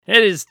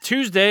It is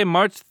Tuesday,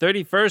 March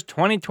 31st,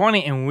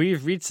 2020, and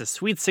we've reached the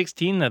Sweet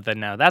 16 of the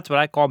Now That's What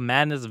I Call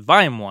Madness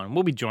Volume 1.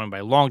 We'll be joined by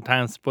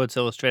longtime Sports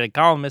Illustrated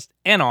columnist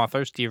and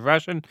author Steve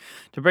Rushin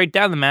to break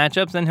down the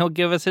matchups, and he'll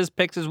give us his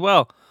picks as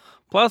well.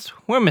 Plus,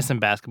 we're missing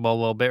basketball a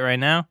little bit right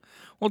now.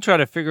 We'll try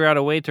to figure out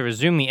a way to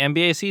resume the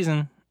NBA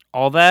season.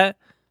 All that,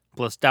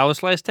 plus Dollar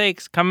Slice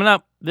takes, coming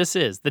up. This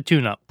is The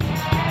Tune-Up.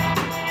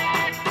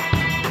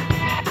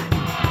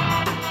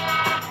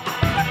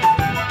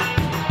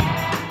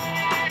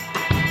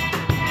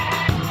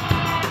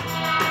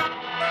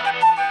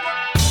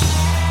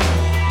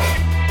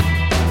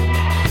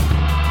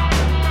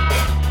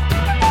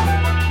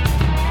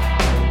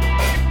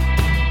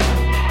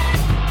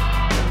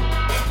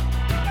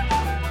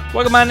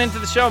 Welcome on into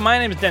the show. My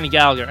name is Denny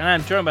Gallagher, and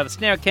I'm joined by the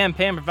Snare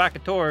Campaign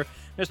Provocateur,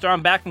 Mr.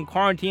 I'm back from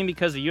quarantine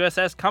because the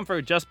USS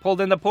Comfort just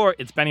pulled into port.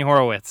 It's Benny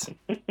Horowitz.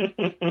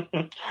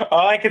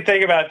 All I could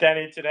think about,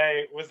 Denny,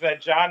 today was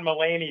that John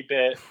Mulaney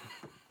bit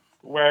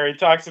where he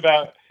talks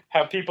about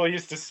how people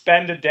used to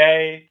spend a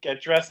day,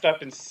 get dressed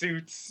up in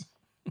suits,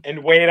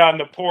 and wait on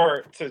the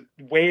port to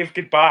wave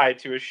goodbye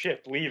to a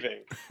ship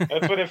leaving.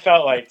 That's what it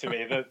felt like to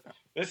me.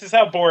 This is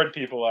how bored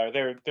people are.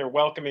 They're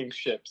welcoming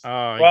ships.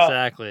 Oh, well,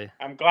 exactly.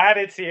 I'm glad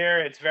it's here.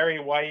 It's very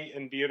white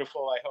and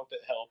beautiful. I hope it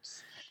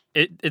helps.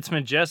 It's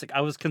majestic. I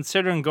was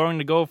considering going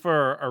to go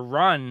for a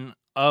run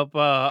up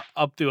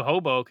through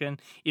Hoboken,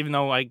 even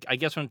though I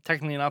guess we're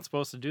technically not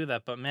supposed to do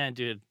that. But man,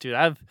 dude,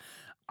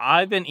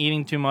 I've been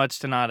eating too much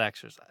to not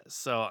exercise.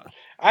 So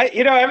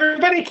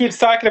everybody keeps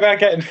talking about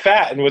getting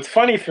fat, and what's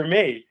funny for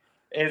me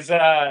is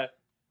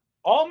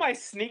all my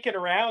sneaking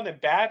around and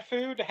bad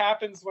food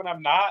happens when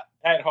I'm not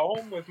at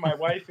home with my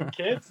wife and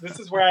kids. This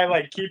is where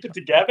I keep it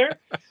together.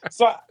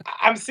 So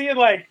I'm seeing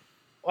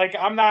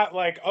I'm not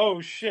oh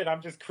shit,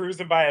 I'm just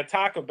cruising by a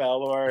Taco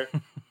Bell or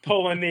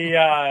pulling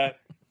the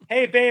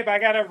hey babe, I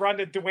gotta run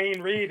to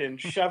Dwayne Reed and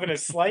shoving a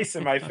slice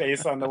in my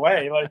face on the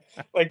way.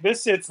 Like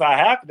this shit's not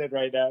happening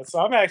right now. So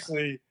I'm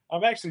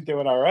actually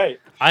doing all right.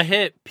 I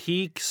hit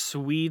peak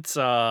sweets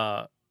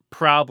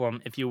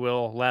problem, if you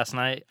will, last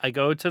night. I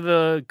go to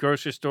the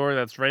grocery store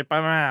that's right by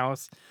my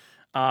house.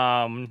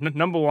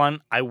 Number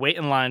one, I wait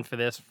in line for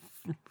this.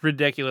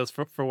 Ridiculous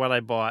for what I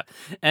bought.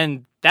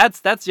 And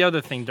that's the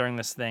other thing during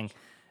this thing.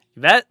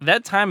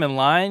 That time in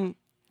line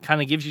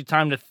kind of gives you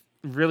time to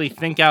really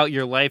think out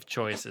your life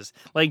choices.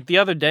 Like the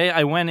other day,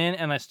 I went in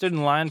and I stood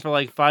in line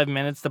for 5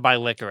 minutes to buy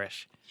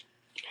licorice.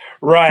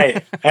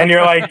 Right. And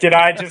you're like, did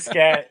I just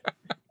get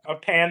a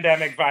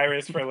pandemic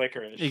virus for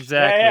licorice?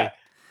 Exactly.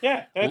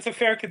 Yeah, that's a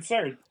fair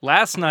concern.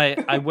 Last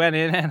night, I went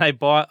in and I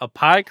bought a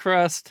pie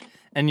crust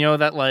and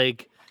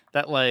that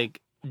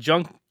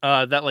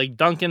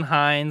Duncan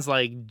Hines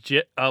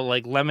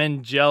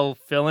lemon gel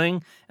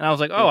filling, and I was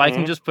like, I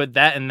can just put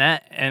that in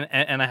that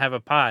and I have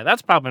a pie.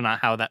 That's probably not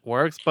how that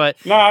works, but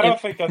no, I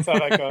don't think that's how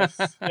that goes.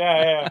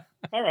 Yeah.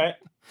 All right.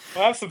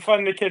 Well, have some fun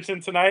in the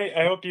kitchen tonight.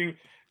 I hope you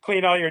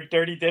clean all your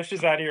dirty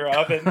dishes out of your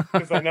oven,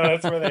 because I know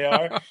that's where they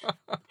are.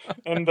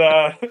 And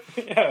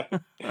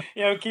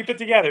keep it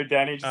together,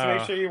 Danny. Just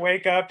make sure you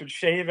wake up and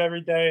shave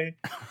every day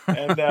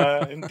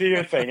and do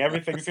your thing.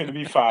 Everything's going to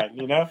be fine,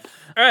 All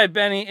right,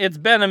 Benny, it's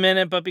been a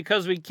minute, but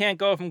because we can't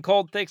go from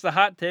cold takes to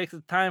hot takes,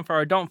 it's time for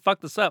our Don't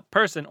Fuck This Up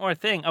person or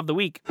thing of the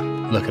week.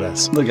 Look at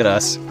us.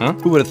 Huh?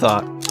 Who would have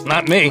thought?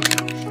 Not me.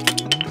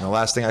 And the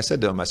last thing I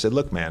said to him, I said,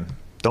 look, man,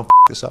 don't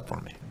this up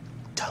for me.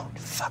 Don't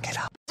fuck it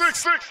up.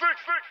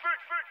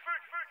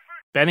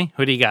 Benny,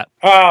 who do you got?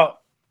 Oh,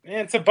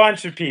 it's a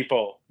bunch of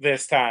people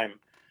this time.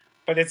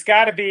 But it's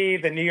got to be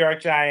the New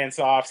York Giants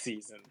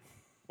offseason,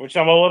 which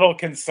I'm a little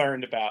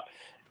concerned about.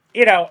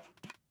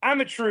 I'm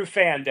a true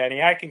fan,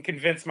 Denny. I can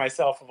convince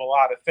myself of a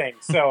lot of things.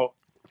 So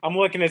I'm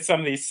looking at some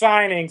of these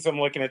signings. I'm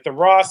looking at the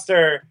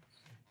roster.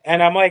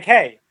 And I'm like,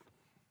 hey,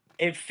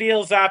 it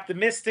feels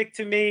optimistic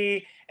to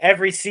me.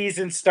 Every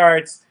season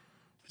starts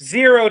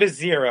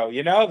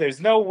 0-0.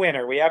 There's no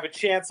winner. We have a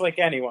chance like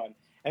anyone.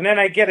 And then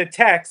I get a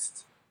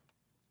text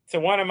to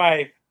one of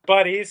my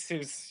buddies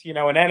who's, an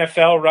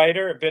NFL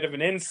writer, a bit of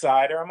an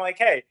insider. I'm like,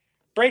 hey,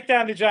 break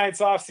down the Giants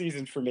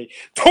offseason for me.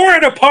 Tore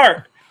it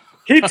apart.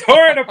 He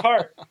tore it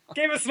apart.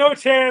 Gave us no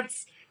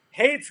chance.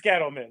 Hates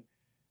Gettleman.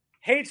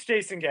 Hates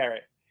Jason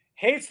Garrett.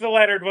 Hates the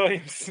Leonard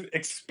Williams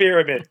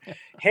experiment.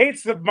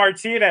 Hates the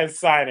Martinez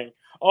signing.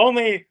 I'm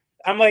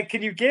like,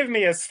 can you give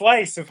me a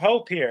slice of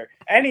hope here?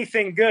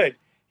 Anything good?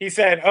 He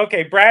said,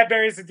 okay,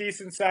 Bradbury's a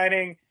decent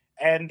signing,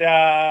 and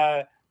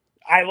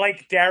I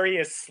like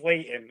Darius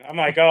Slayton. I'm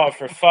like, oh,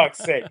 for fuck's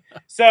sake.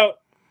 So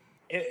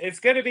it's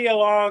going to be a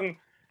long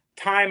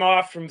time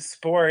off from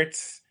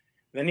sports.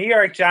 The New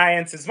York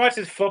Giants, as much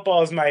as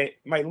football is my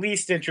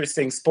least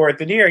interesting sport,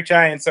 the New York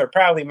Giants are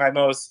probably my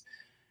most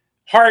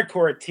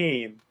hardcore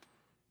team.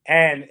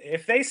 And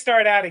if they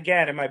start out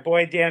again and my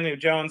boy Daniel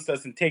Jones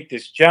doesn't take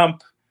this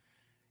jump,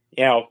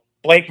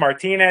 Blake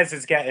Martinez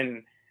is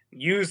getting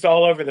used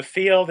all over the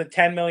field at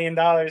 $10 million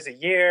a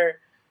year.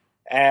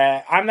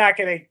 I'm not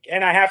going to,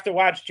 and I have to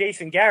watch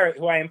Jason Garrett,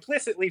 who I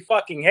implicitly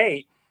fucking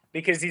hate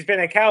because he's been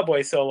a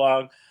Cowboy so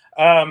long.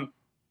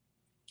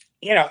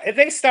 if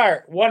they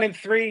start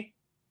 1-3,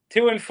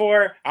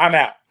 2-4, I'm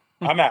out.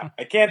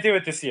 I can't do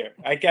it this year.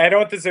 I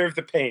don't deserve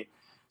the pain.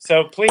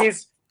 So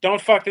please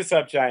don't fuck this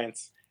up,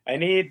 Giants. I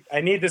need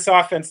this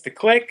offense to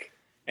click.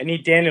 I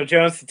need Daniel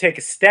Jones to take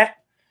a step,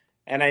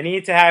 and I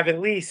need to have at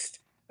least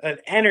an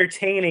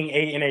entertaining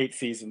 8-8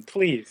 season,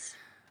 please.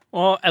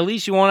 Well, at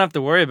least you won't have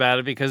to worry about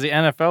it because the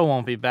NFL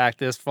won't be back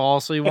this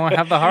fall, so you won't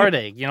have the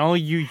heartache.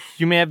 You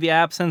may have the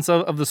absence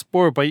of the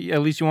sport, but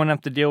at least you won't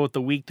have to deal with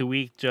the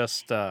week-to-week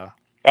just...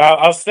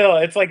 I'll still...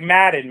 It's like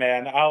Madden,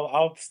 man.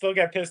 I'll still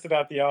get pissed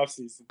about the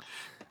offseason.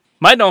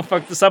 My Don't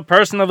Fuck This Up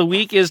person of the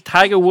week is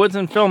Tiger Woods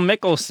and Phil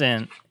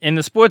Mickelson. In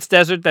the sports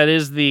desert that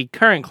is the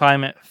current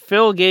climate,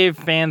 Phil gave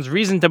fans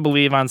reason to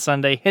believe on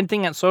Sunday,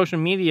 hinting at social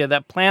media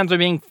that plans are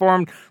being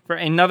formed for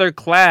another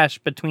clash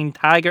between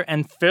Tiger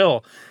and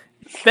Phil.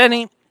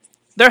 Benny,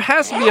 there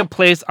has to be a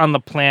place on the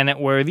planet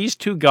where these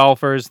two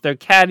golfers, their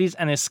caddies,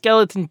 and a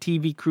skeleton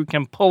TV crew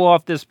can pull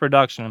off this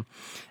production.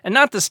 And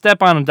not to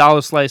step on a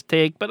dollar slice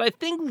take, but I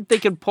think they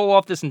could pull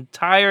off this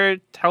entire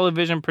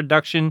television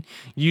production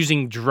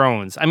using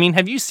drones. I mean,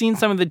 have you seen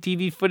some of the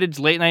TV footage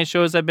late night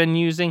shows I've been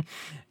using?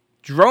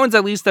 Drones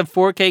at least have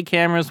 4K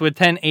cameras with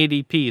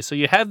 1080p, so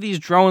you have these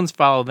drones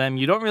follow them.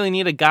 You don't really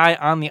need a guy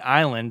on the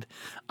island.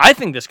 I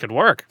think this could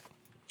work.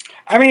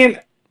 I mean...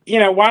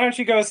 why don't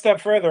you go a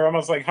step further,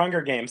 almost like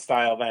Hunger Games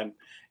style then?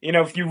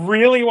 If you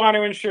really want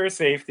to ensure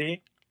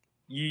safety,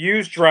 you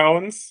use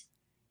drones,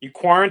 you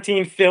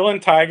quarantine Phil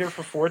and Tiger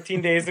for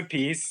 14 days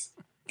apiece.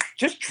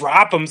 Just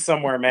drop them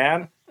somewhere,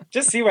 man.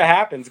 Just see what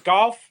happens.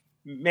 Golf,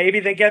 maybe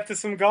they get to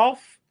some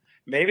golf.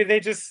 Maybe they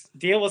just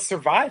deal with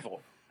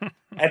survival.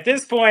 At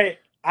this point,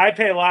 I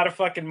pay a lot of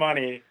fucking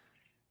money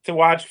to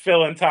watch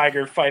Phil and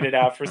Tiger fight it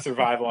out for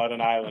survival on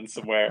an island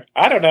somewhere.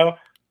 I don't know.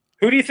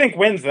 Who do you think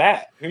wins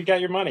that? Who you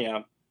got your money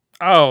on?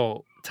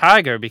 Oh,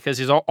 Tiger, because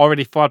he's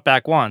already fought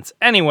back once.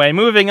 Anyway,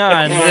 moving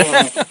on.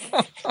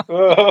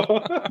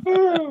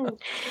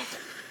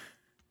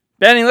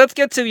 Benny, let's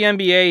get to the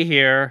NBA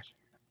here.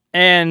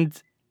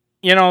 And,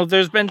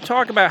 there's been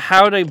talk about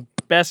how to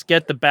best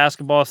get the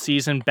basketball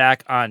season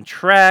back on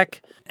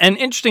track. An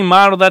interesting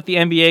model that the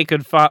NBA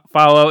could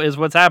follow is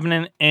what's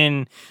happening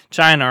in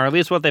China, or at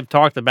least what they've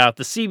talked about.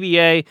 The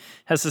CBA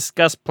has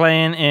discussed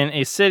playing in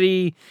a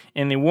city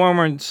in the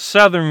warmer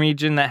southern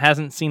region that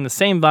hasn't seen the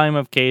same volume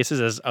of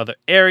cases as other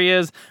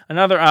areas.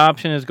 Another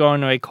option is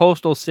going to a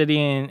coastal city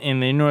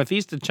in the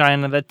northeast of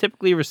China that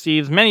typically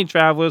receives many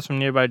travelers from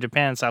nearby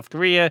Japan and South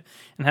Korea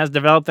and has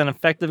developed an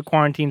effective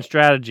quarantine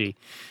strategy.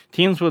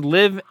 Teams would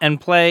live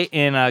and play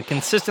in a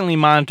consistently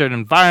monitored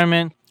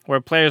environment where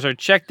players are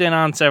checked in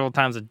on several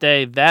times a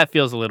day. That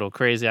feels a little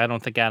crazy. I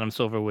don't think Adam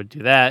Silver would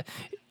do that.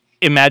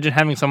 Imagine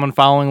having someone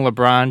following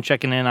LeBron,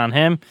 checking in on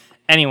him.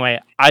 Anyway,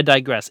 I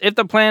digress. If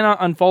the plan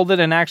unfolded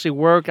and actually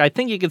worked, I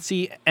think you could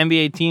see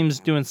NBA teams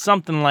doing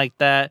something like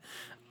that.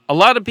 A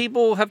lot of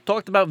people have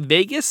talked about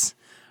Vegas.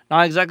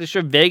 Not exactly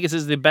sure Vegas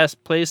is the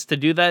best place to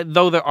do that,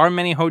 though there are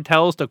many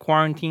hotels to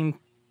quarantine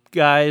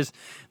guys.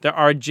 There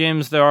are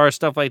gyms. There are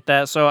stuff like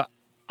that. So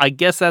I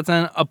guess that's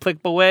an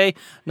applicable way.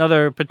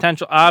 Another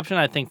potential option,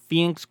 I think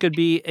Phoenix could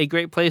be a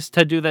great place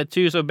to do that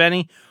too. So,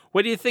 Benny,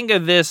 what do you think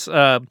of this,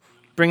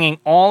 bringing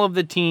all of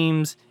the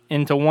teams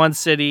into one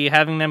city,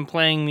 having them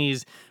playing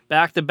these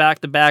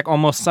back-to-back-to-back,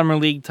 almost summer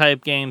league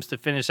type games to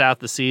finish out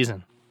the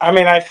season? I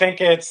mean, I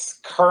think it's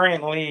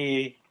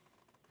currently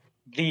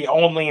the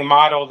only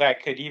model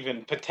that could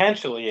even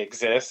potentially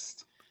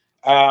exist.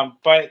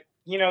 But,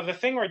 the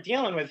thing we're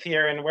dealing with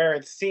here and where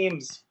it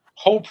seems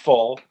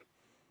hopeful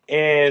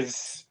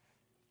is,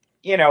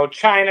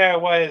 China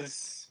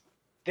was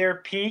their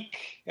peak,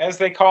 as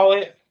they call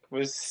it,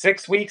 was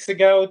 6 weeks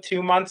ago,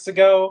 2 months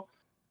ago.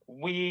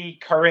 We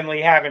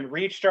currently haven't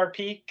reached our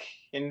peak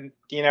in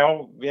the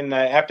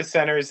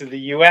epicenters of the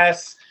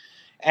U.S.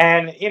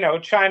 And,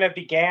 China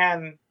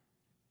began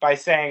by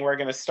saying we're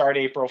going to start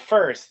April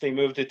 1st. They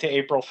moved it to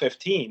April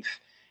 15th.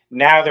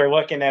 Now they're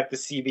looking at the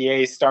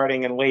CBA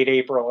starting in late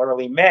April,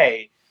 early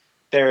May.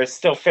 They're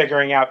still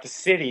figuring out the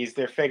cities.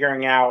 They're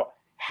figuring out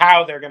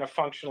how they're going to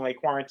functionally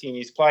quarantine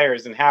these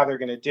players and how they're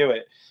going to do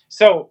it.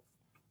 So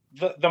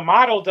the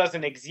model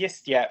doesn't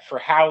exist yet for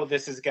how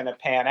this is going to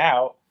pan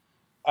out.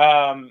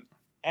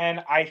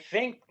 And I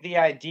think the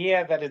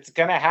idea that it's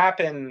going to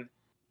happen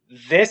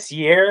this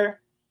year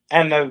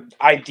and the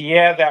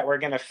idea that we're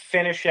going to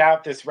finish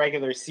out this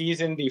regular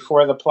season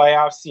before the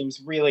playoffs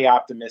seems really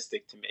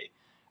optimistic to me.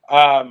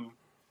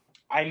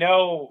 I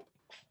know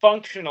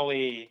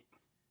functionally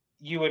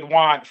you would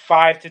want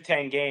 5 to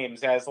 10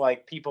 games, as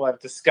like people have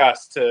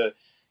discussed, to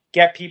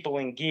get people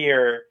in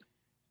gear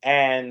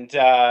and,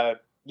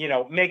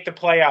 make the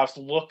playoffs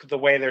look the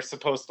way they're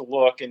supposed to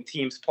look and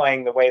teams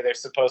playing the way they're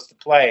supposed to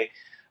play.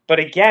 But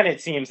again,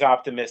 it seems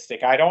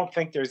optimistic. I don't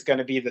think there's going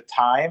to be the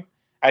time.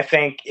 I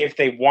think if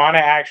they want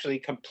to actually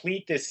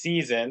complete this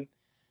season,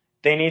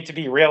 they need to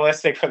be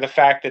realistic for the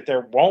fact that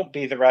there won't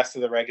be the rest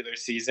of the regular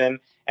season,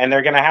 and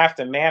they're going to have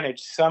to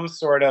manage some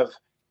sort of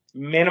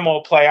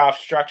minimal playoff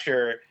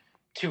structure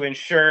to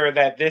ensure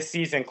that this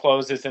season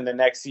closes and the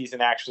next season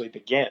actually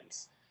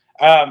begins.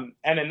 And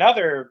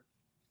another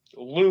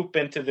loop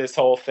into this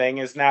whole thing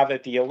is now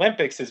that the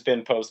Olympics has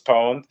been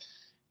postponed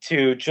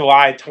to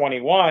July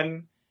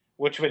 21,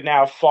 which would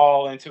now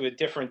fall into a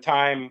different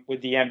time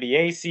with the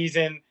NBA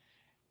season,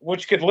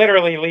 which could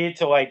literally lead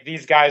to like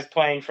these guys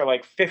playing for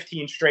like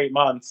 15 straight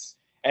months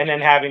and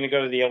then having to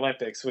go to the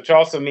Olympics, which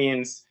also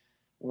means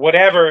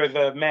whatever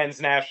the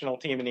men's national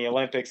team in the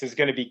Olympics is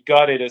going to be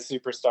gutted as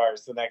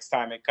superstars the next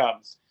time it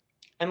comes.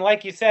 And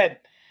like you said,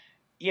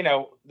 you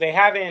know, they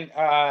haven't,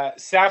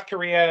 South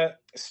Korea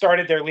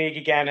started their league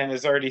again and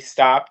has already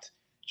stopped.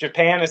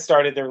 Japan has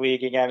started their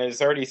league again and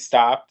has already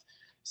stopped.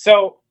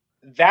 So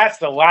that's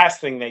the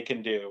last thing they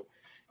can do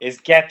is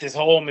get this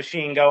whole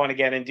machine going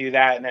again and do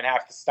that and then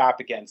have to stop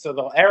again. So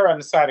they'll err on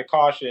the side of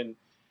caution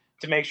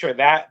to make sure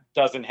that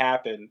doesn't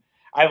happen.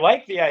 I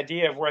like the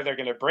idea of where they're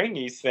going to bring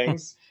these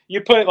things.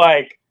 You put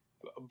like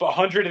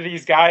 100 of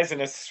these guys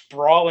in a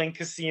sprawling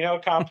casino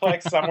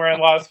complex somewhere in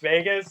Las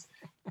Vegas.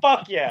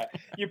 Fuck yeah.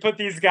 You put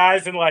these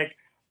guys in like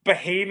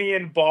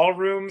Bahamian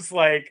ballrooms,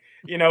 like,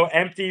 you know,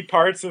 empty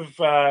parts of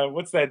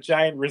what's that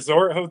giant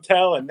resort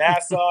hotel in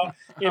Nassau,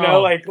 you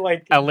know,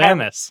 like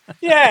Atlantis.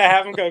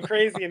 Have them go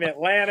crazy in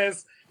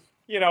Atlantis.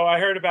 You know, I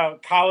heard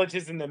about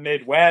colleges in the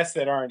Midwest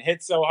that aren't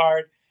hit so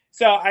hard.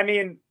 So, I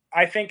mean,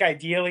 I think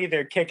ideally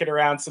they're kicking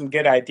around some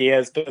good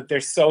ideas, but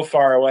they're so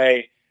far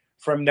away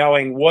from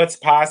knowing what's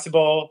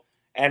possible.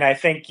 And I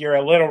think you're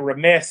a little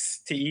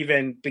remiss to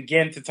even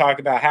begin to talk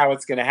about how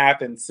it's going to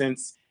happen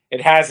since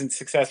it hasn't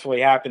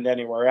successfully happened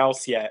anywhere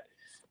else yet.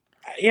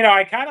 You know,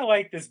 I kind of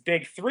like this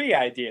big three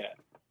idea,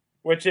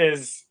 which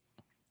is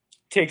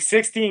take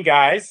 16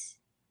 guys,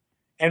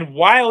 and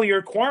while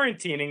you're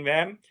quarantining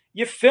them,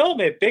 you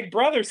film it Big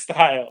Brother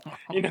style.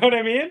 You know what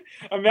I mean?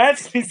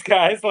 Imagine these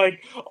guys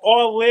like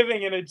all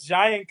living in a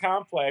giant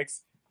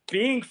complex,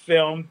 being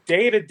filmed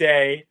day to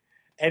day,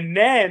 and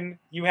then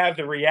you have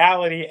the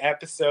reality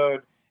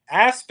episode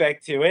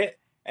aspect to it.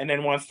 And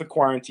then once the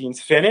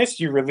quarantine's finished,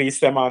 you release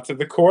them onto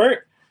the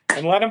court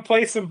and let them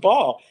play some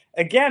ball.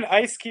 Again,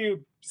 Ice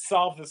Cube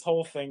solved this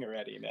whole thing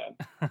already,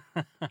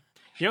 man.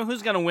 You know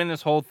who's going to win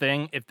this whole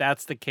thing if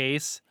that's the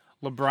case?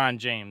 LeBron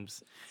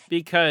James.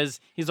 Because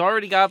he's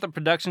already got the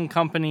production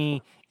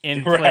company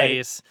in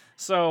place.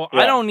 So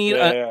I don't need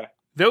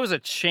There was a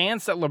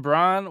chance that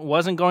LeBron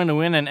wasn't going to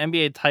win an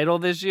NBA title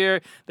this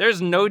year.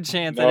 There's no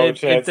chance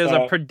that if there's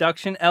a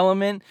production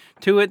element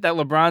to it, that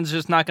LeBron's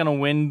just not going to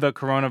win the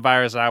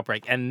coronavirus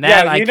outbreak. And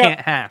that I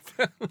can't have.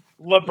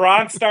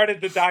 LeBron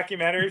started the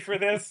documentary for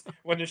this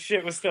when the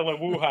shit was still in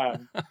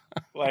Wuhan.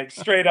 Like,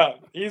 straight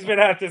up. He's been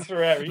at this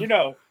forever. You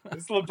know,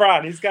 it's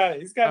LeBron. He's got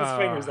his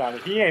fingers on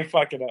it. He ain't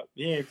fucking up.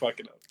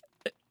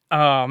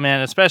 Oh,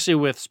 man, especially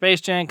with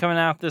Space Jam coming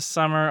out this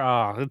summer.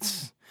 Oh,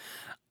 it's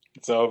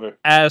over.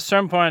 At a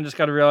certain point, I just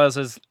got to realize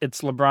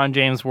it's LeBron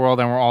James' world,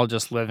 and we're all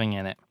just living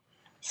in it.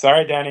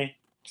 Sorry, Denny.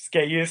 Just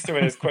get used to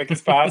it as quick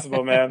as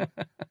possible, man.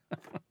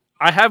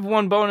 I have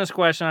one bonus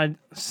question.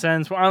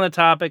 Since we're on the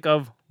topic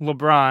of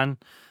LeBron,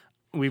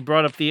 we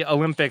brought up the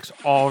Olympics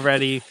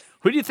already.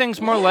 Who do you think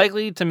is more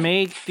likely to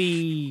make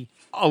the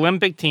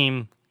Olympic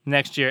team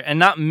next year? And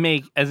not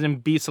make, as in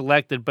be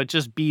selected, but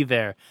just be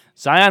there.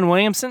 Zion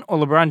Williamson or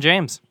LeBron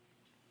James?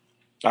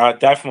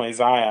 Definitely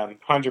Zion,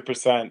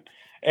 100%.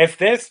 If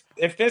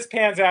this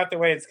pans out the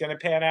way it's going to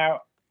pan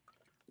out,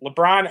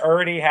 LeBron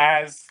already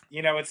has,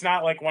 you know, it's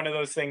not like one of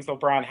those things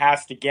LeBron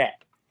has to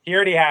get. He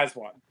already has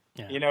one.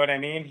 Yeah. You know what I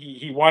mean?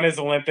 He won his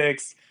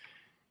Olympics.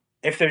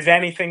 If there's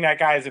anything that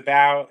guy's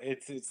about,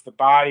 it's the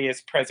body, it's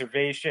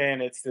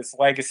preservation, it's this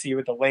legacy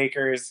with the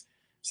Lakers.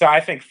 So I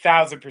think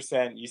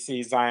 1,000% you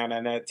see Zion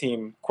on that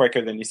team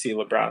quicker than you see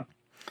LeBron.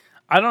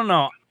 I don't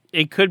know.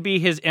 It could be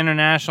his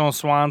international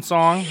swan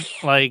song.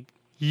 Like,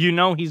 you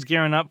know, he's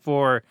gearing up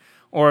for,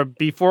 or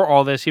before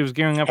all this, he was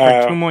gearing up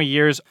for 2 more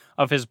years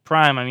of his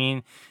prime. I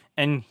mean,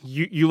 and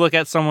you look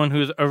at someone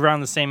who's around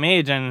the same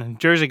age, and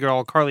Jersey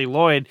girl Carly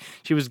Lloyd,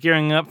 she was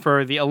gearing up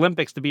for the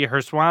Olympics to be her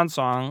swan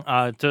song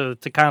to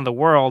kind of the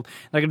world.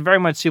 And I could very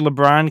much see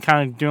LeBron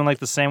kind of doing like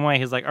the same way.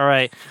 He's like, all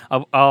right,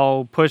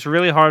 I'll push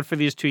really hard for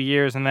these 2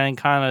 years and then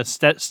kind of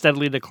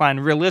steadily decline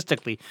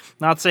realistically.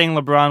 Not saying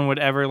LeBron would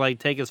ever like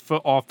take his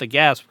foot off the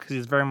gas because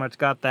he's very much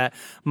got that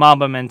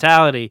Mamba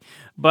mentality.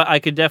 But I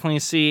could definitely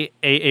see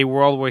a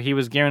world where he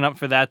was gearing up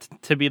for that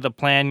to be the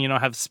plan, you know,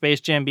 have Space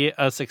Jam be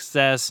a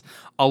success,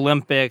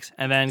 Olympics,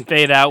 and then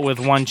fade out with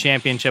one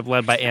championship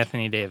led by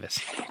Anthony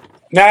Davis.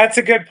 No, that's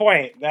a good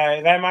point.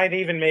 That might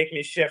even make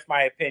me shift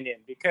my opinion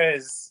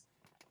because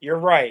you're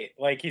right.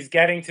 Like, he's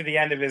getting to the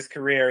end of his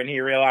career and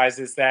he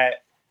realizes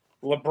that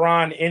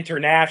LeBron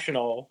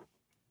International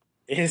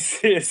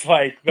is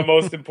like the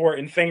most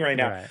important thing right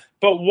now. Right.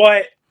 But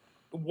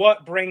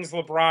what brings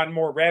LeBron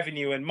more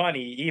revenue and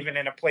money, even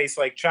in a place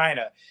like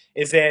China?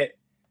 Is it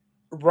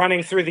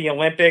running through the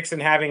Olympics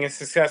and having a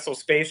successful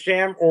Space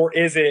Jam, or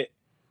is it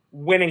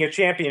winning a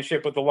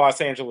championship with the Los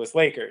Angeles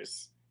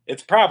Lakers?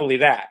 It's probably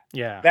that.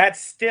 Yeah. That's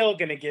still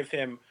going to give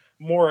him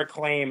more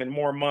acclaim and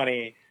more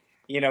money,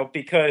 you know,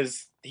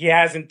 because he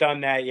hasn't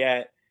done that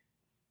yet.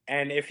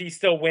 And if he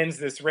still wins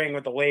this ring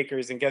with the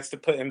Lakers and gets to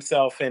put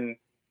himself in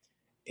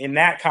in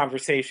that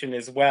conversation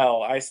as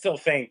well. I still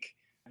think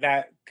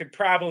that could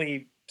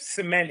probably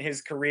cement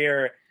his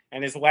career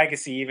and his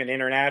legacy even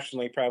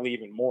internationally, probably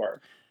even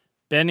more.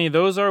 Benny,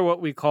 those are what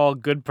we call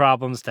good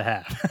problems to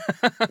have.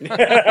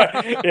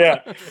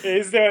 Yeah,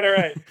 he's doing it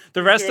right.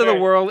 The rest of the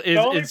world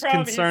is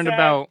concerned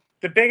about...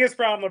 The biggest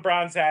problem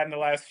LeBron's had in the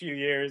last few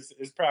years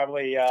is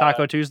probably...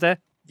 Taco Tuesday?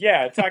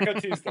 Yeah, Taco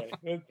Tuesday.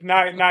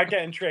 Not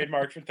getting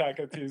trademarked for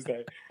Taco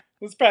Tuesday.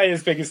 That's probably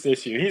his biggest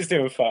issue. He's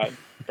doing fine.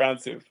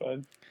 Brown's doing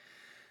fine.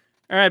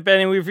 All right,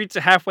 Benny, we've reached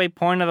the halfway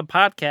point of the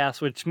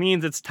podcast, which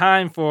means it's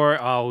time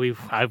for...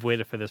 I've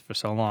waited for this for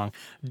so long.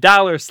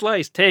 Dollar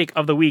Slice Take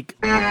of the Week.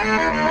 All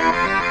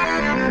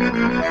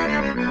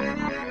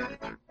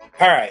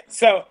right,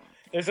 so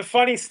there's a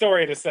funny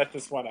story to set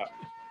this one up.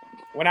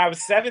 When I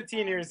was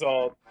 17 years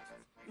old,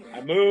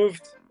 I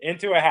moved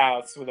into a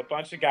house with a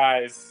bunch of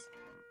guys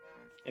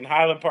in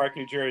Highland Park,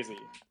 New Jersey.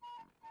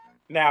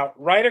 Now,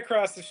 right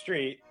across the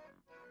street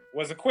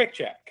was a Quick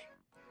Check.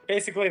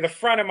 Basically, the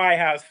front of my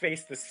house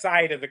faced the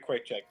side of the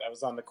Quick Check that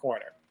was on the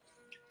corner.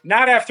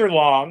 Not after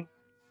long,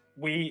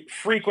 we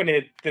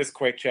frequented this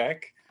Quick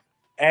Check.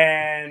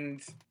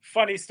 And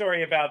funny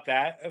story about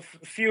that, a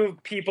few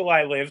people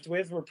I lived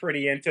with were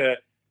pretty into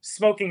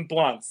smoking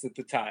blunts at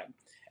the time.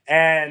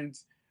 And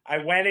I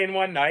went in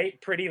one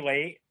night pretty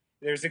late.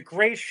 There's a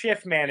great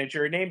shift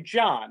manager named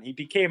John. He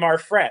became our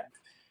friend.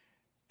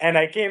 And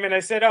I came in,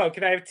 I said, "Oh,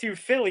 can I have 2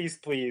 Phillies,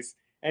 please?"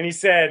 And he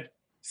said,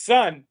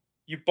 "Son,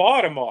 you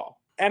bought them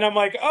all." And I'm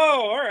like,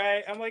 "Oh, all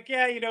right." I'm like,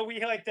 "Yeah, we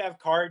like to have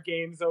card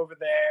games over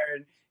there.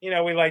 And,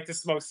 we like to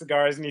smoke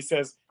cigars." And he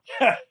says,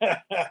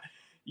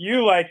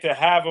 "You like to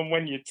have them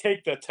when you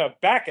take the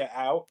tobacco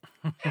out."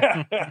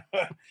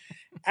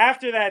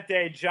 After that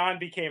day, John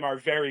became our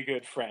very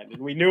good friend,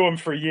 and we knew him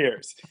for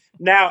years.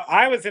 Now,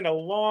 I was in a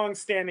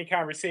long-standing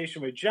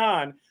conversation with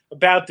John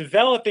about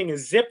developing a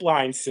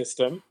zipline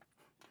system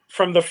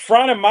from the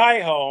front of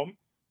my home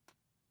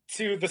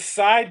to the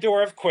side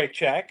door of Quick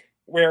Check,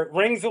 where it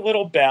rings a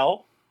little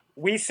bell.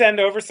 We send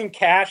over some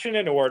cash and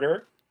an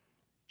order.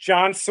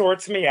 John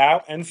sorts me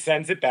out and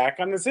sends it back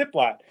on the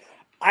zipline.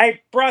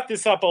 I brought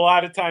this up a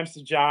lot of times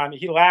to John.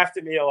 He laughed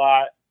at me a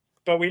lot,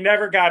 but we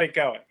never got it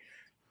going.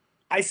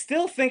 I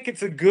still think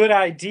it's a good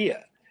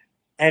idea.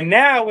 And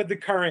now with the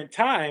current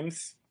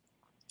times,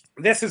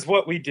 this is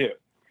what we do.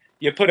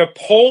 You put a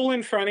pole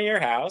in front of your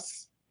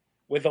house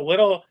with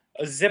a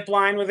zip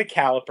line with a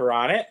caliper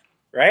on it,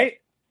 right?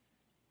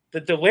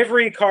 The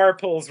delivery car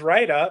pulls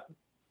right up,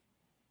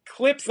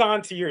 clips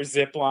onto your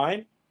zip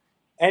line,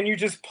 and you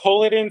just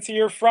pull it into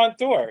your front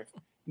door.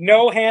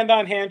 No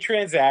hand-on-hand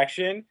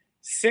transaction,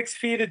 6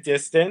 feet of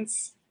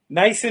distance,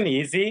 nice and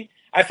easy.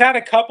 I've had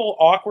a couple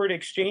awkward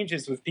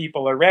exchanges with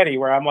people already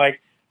where I'm like,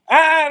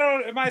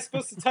 am I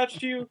supposed to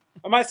touch you?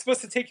 Am I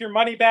supposed to take your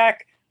money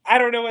back? I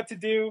don't know what to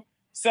do.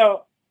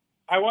 So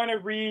I want to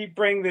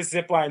bring this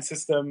zipline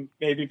system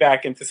maybe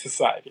back into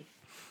society.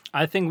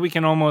 I think we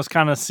can almost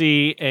kind of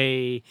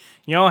see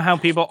how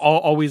people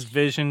always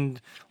visioned,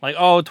 like,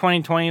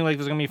 2020, like,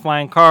 there's going to be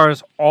flying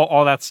cars,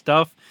 all that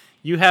stuff.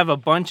 You have a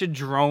bunch of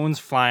drones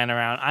flying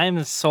around. I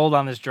am sold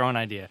on this drone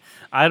idea.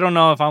 I don't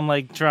know if I'm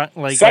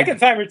second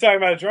time you're talking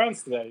about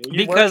drones today. Are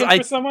you working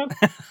for someone?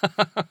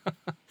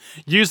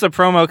 Use the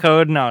promo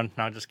code. No,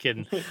 just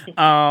kidding.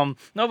 No,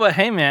 but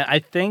hey, man, I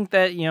think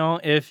that,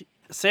 if,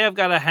 say I've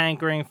got a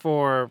hankering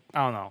for,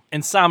 I don't know,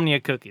 Insomnia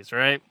Cookies,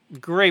 right?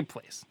 Great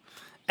place.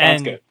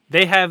 Sounds good.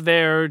 They have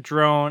their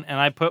drone, and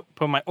I put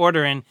my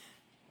order in.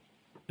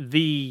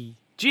 The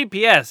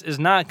GPS is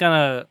not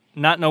gonna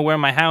not know where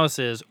my house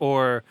is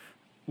or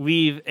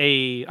leave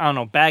a, I don't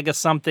know, bag of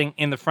something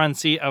in the front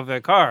seat of their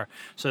car.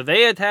 So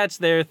they attach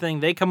their thing.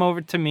 They come over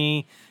to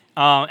me,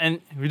 and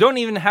we don't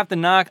even have to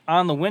knock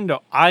on the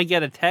window. I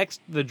get a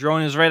text. The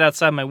drone is right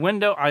outside my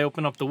window. I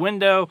open up the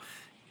window.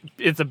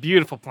 It's a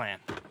beautiful plan.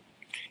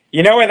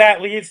 You know where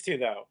that leads to,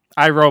 though?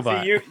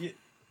 iRobot. See,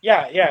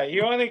 Yeah,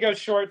 you only go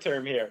short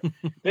term here.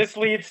 This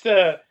leads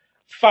to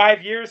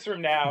 5 years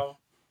from now,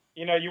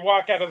 you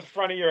walk out of the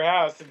front of your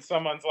house and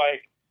someone's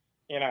like,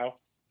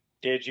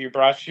 "Did you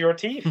brush your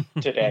teeth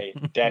today,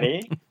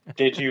 Denny?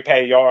 Did you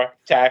pay your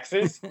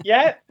taxes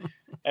yet?"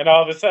 And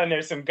all of a sudden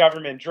there's some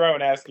government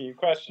drone asking you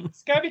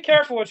questions. Gotta be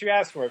careful what you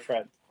ask for,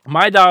 friend.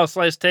 My dollar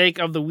slice take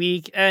of the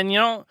week, and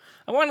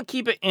I want to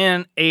keep it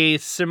in a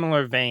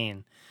similar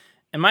vein.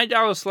 And my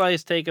dollar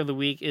slice take of the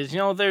week is,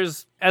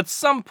 there's at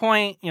some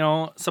point,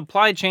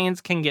 supply chains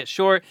can get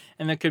short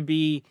and there could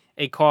be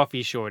a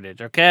coffee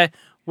shortage, okay?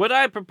 What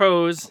I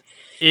propose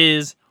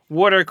is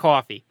water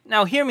coffee.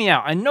 Now, hear me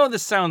out. I know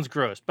this sounds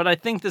gross, but I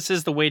think this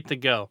is the way to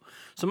go.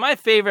 So my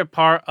favorite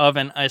part of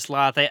an iced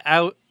latte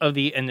out of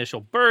the initial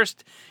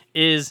burst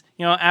is,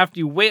 after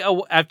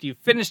you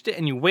finished it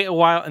and you wait a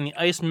while and the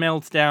ice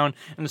melts down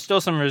and there's still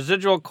some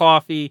residual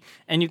coffee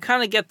and you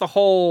kind of get the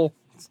whole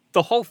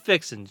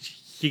fixin'.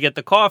 You get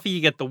the coffee,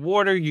 you get the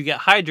water, you get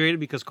hydrated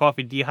because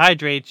coffee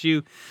dehydrates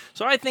you.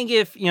 So I think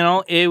if,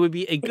 it would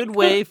be a good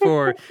way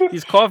for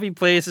these coffee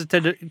places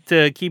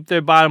to keep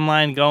their bottom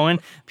line going.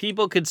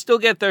 People could still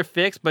get their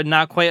fix, but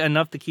not quite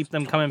enough to keep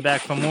them coming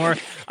back for more.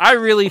 I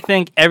really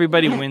think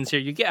everybody wins here.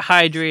 You get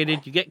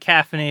hydrated, you get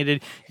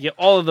caffeinated, you get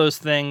all of those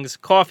things.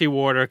 Coffee,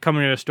 water,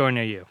 coming to a store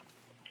near you.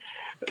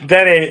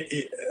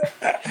 Did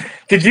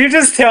you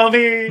just tell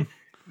me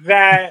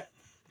that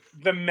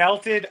the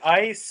melted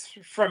ice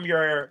from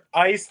your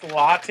iced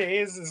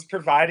lattes is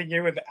providing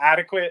you with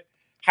adequate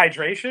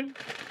hydration?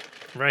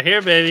 Right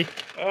here, baby.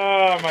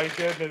 Oh, my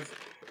goodness.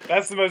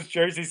 That's the most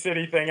Jersey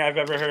City thing I've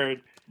ever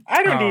heard.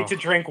 I don't need to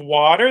drink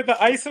water.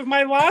 The ice of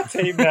my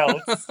latte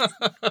melts.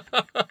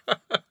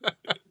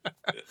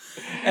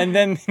 And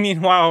then,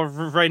 meanwhile,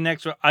 right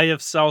next to it, I have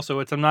salsa,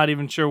 which I'm not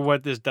even sure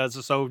what this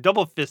does. So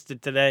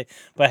double-fisted today.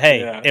 But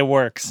hey, It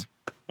works.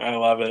 I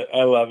love it.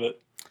 I love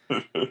it.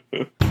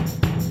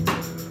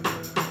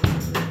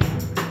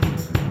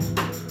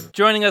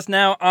 Joining us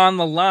now on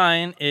the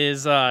line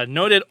is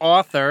noted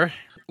author,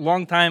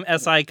 longtime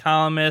SI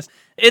columnist.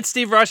 It's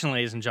Steve Rushin,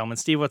 ladies and gentlemen.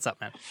 Steve, what's up,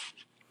 man?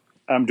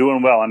 I'm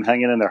doing well. I'm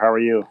hanging in there. How are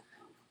you?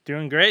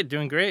 Doing great.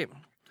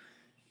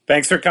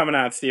 Thanks for coming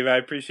on, Steve. I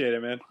appreciate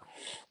it, man.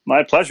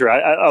 My pleasure.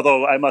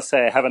 Although I must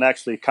say I haven't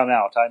actually come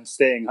out. I'm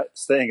staying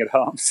at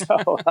home.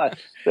 So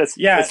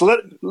it's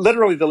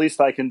literally the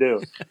least I can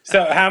do.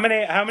 So how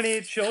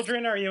many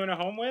children are you in a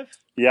home with?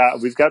 Yeah,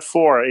 we've got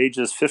 4,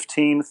 ages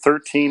 15,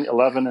 13,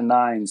 11, and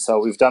 9. So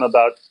we've done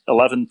about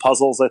 11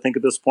 puzzles, I think,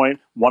 at this point.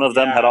 One of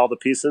them had all the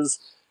pieces,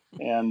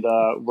 and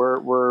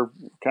we're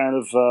kind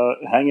of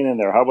hanging in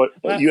there. How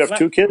about you? Have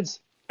 2 kids?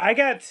 I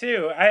got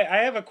 2. I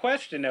have a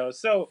question though.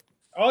 So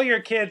all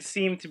your kids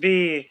seem to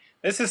be.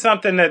 This is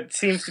something that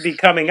seems to be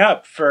coming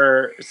up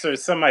for sort of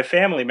some of my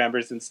family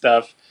members and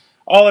stuff.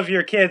 All of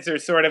your kids are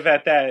sort of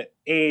at that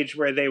age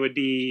where they would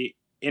be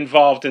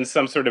involved in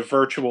some sort of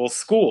virtual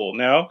school,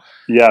 no?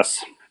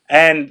 Yes.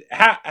 And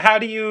how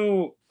do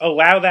you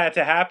allow that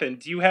to happen?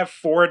 Do you have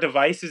 4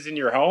 devices in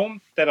your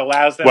home that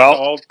allows them to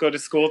all go to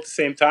school at the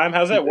same time?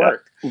 How's that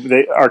work?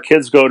 Our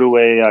kids go to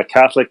a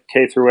Catholic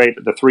K through 8,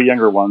 the 3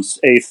 younger ones,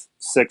 8th,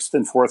 6th,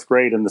 and 4th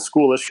grade, and the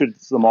school issued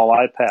them all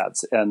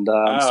iPads. And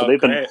so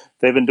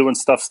they've been doing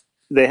stuff.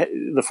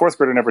 The 4th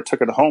grader never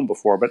took it home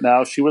before, but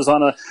now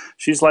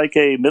she's like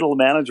a middle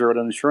manager at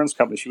an insurance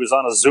company. She was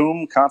on a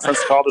Zoom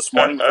conference call this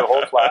morning with her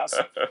whole class.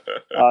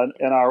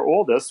 And our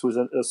oldest, who's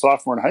a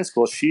sophomore in high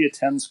school, she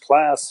attends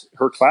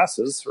her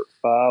classes,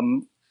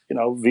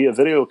 via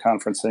video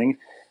conferencing.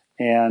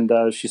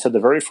 And she said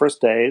the very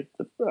first day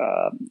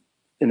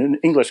in an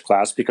English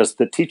class, because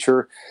the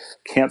teacher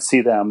can't see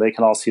them, they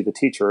can all see the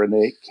teacher, and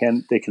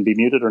they can be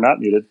muted or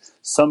not muted.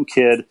 Some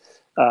kid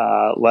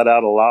let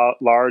out a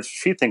large,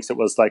 she thinks it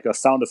was like a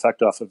sound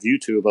effect off of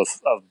YouTube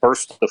of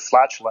burst of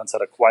flatulence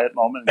at a quiet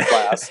moment in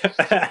class.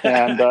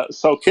 And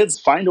so kids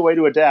find a way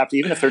to adapt.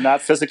 Even if they're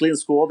not physically in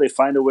school, they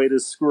find a way to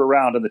screw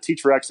around. And the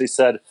teacher actually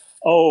said,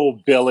 "Oh,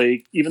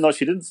 Billy," even though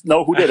she didn't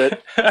know who did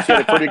it, she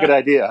had a pretty good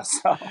idea.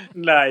 So.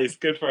 Nice.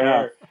 Good for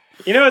her.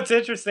 What's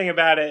interesting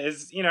about it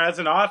is, as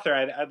an author,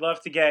 I'd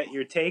love to get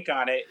your take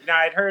on it.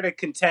 I'd heard a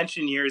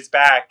contention years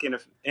back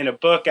in a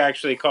book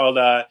actually called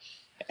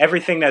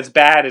Everything That's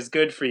Bad Is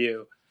Good for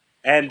You.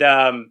 And,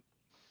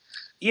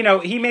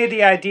 he made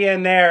the idea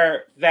in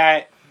there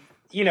that,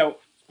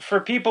 for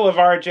people of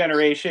our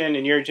generation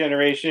and your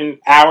generation,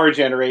 our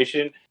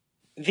generation,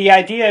 the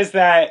idea is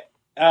that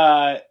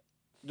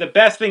the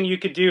best thing you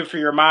could do for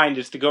your mind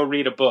is to go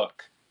read a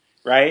book,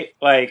 right?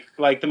 Like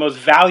the most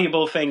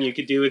valuable thing you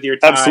could do with your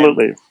time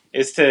Absolutely.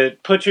 Is to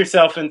put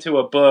yourself into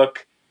a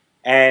book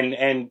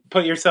and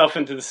put yourself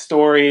into the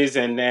stories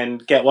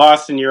and get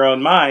lost in your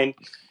own mind.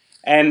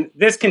 And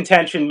this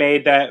contention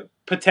made that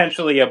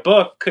potentially a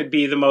book could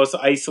be the most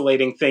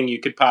isolating thing you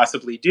could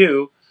possibly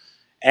do.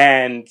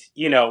 And,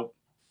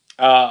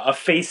 a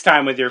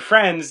FaceTime with your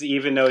friends,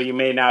 even though you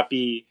may not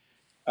be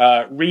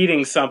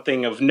reading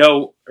something of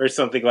note or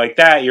something like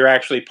that, you're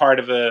actually part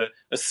of a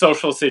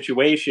social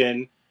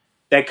situation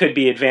that could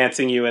be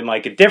advancing you in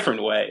like a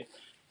different way.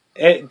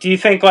 Do you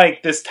think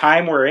like this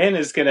time we're in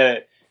is going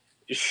to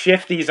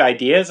shift these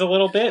ideas a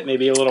little bit,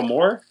 maybe a little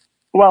more?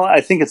 Well,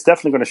 I think it's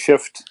definitely going to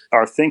shift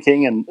our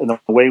thinking and the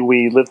way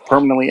we live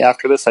permanently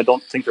after this. I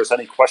don't think there's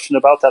any question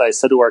about that. I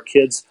said to our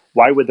kids,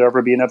 why would there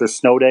ever be another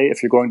snow day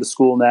if you're going to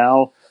school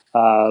now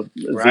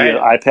via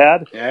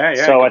iPad? Yeah,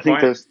 so I think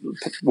there's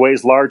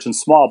ways large and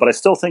small, but I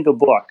still think a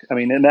book. I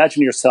mean,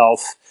 imagine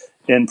yourself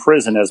in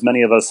prison, as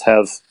many of us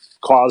have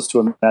cause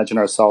to imagine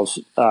ourselves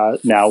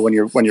now when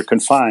you're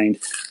confined.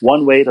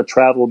 One way to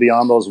travel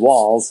beyond those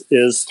walls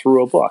is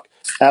through a book.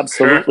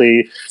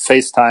 Absolutely, sure.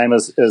 FaceTime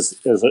is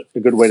a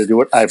good way to do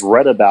it. I've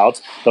read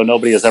about, though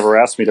nobody has ever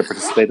asked me to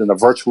participate in a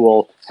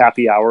virtual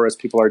happy hour as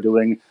people are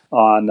doing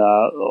on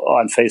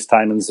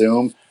FaceTime and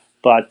Zoom.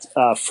 But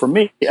for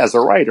me, as a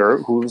writer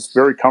who's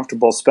very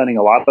comfortable spending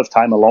a lot of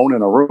time alone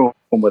in a room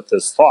with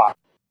his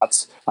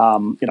thoughts,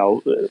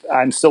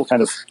 I'm still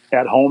kind of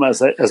at home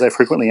as I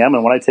frequently am.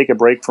 And when I take a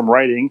break from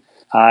writing,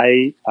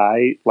 I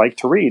like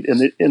to read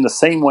in the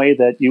same way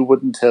that you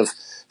wouldn't have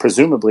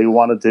presumably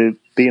wanted to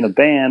be in a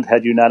band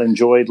had you not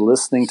enjoyed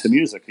listening to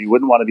music. You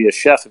wouldn't want to be a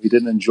chef if you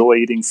didn't enjoy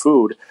eating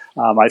food.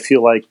 I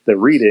feel like the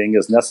reading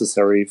is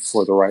necessary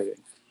for the writing.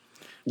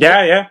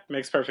 Yeah,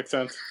 makes perfect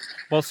sense.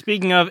 Well,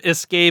 speaking of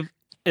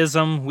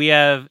escapism, we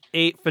have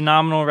 8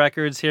 phenomenal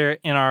records here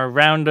in our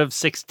round of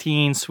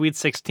 16, Sweet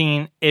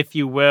 16, if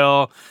you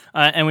will.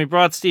 And we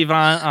brought Steve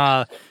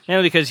on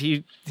because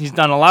he's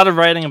done a lot of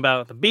writing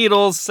about the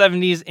Beatles,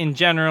 70s in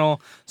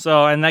general.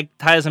 So, and that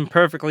ties in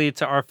perfectly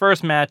to our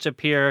first matchup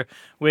here,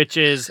 which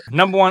is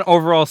number 1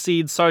 overall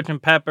seed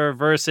Sgt. Pepper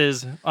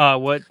versus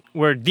what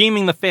we're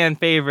deeming the fan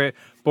favorite,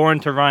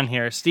 Born to Run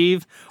here.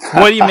 Steve,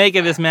 what do you make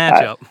of this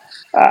matchup?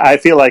 I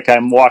feel like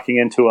I'm walking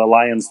into a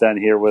lion's den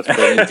here with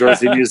the New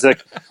Jersey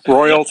music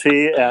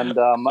royalty, and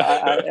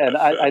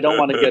I don't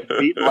want to get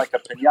beaten like a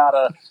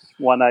piñata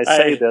when I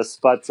say this,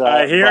 but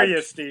I hear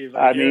you, Steve.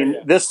 I mean,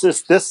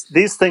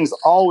 these things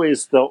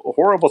always. The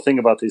horrible thing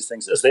about these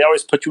things is they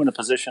always put you in a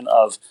position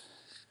of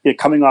it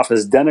coming off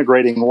as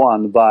denigrating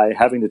one by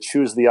having to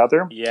choose the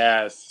other.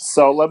 Yes.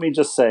 So let me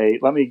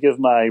give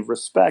my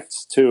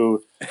respects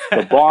to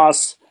the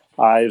boss.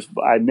 I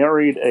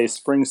married a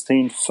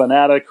Springsteen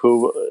fanatic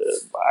who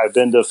I've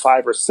been to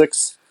 5 or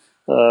 6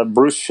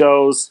 Bruce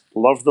shows,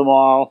 loved them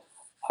all.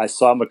 I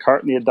saw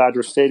McCartney at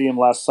Dodger Stadium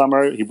last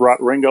summer. He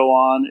brought Ringo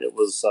on. It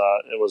was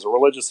a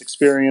religious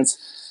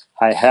experience.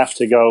 I have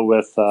to go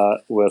with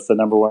the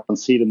number 1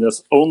 seed in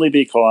this only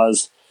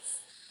because,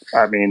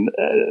 I mean,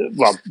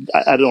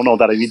 I don't know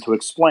that I need to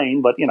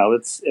explain, but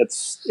it's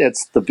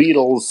the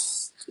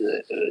Beatles.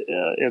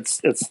 It's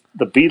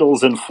the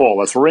Beatles in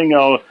full. It's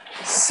Ringo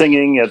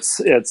singing.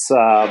 It's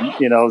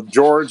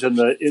George and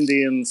the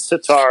Indian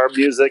sitar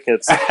music.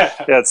 It's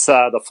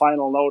the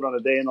final note on A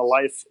Day in the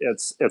Life.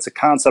 It's a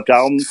concept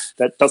album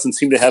that doesn't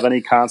seem to have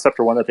any concept,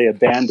 or one that they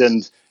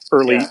abandoned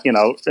early, in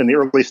the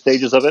early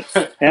stages of it.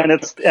 And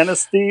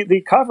it's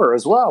the cover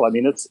as well. I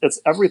mean,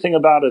 it's everything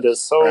about it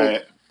is so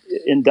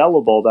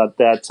indelible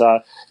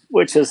that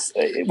which is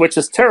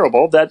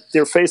terrible that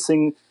they're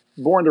facing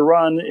Born to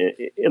Run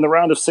in the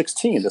round of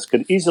 16. This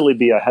could easily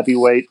be a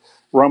heavyweight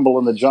Rumble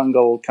in the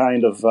Jungle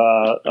kind of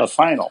a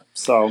final.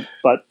 So,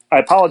 but I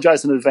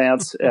apologize in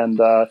advance,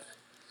 and I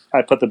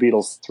put the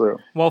Beatles through.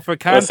 Well, for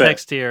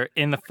context here,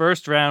 in the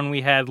first round we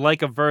had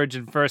Like a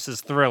Virgin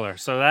versus Thriller.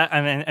 So that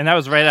and that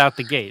was right out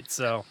the gate.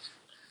 So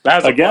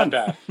that's a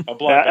bloodbath.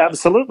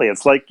 Absolutely.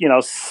 It's like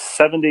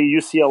 70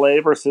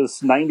 UCLA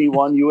versus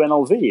 91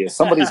 UNLV.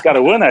 Somebody's got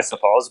to win, I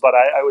suppose. But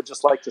I would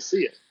just like to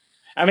see it.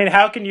 I mean,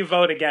 how can you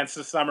vote against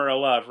The Summer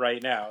of Love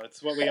right now?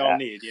 It's what we all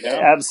need,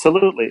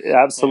 Absolutely.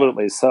 Yeah.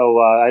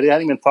 So I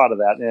hadn't even thought of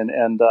that, and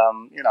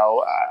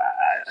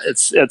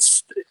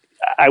it's.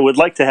 I would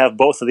like to have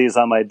both of these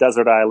on my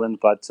desert island,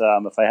 but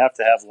if I have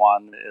to have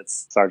one,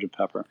 it's Sgt.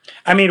 Pepper.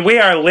 I mean, we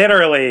are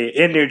literally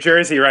in New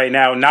Jersey right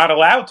now, not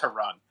allowed to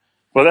run.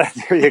 Well,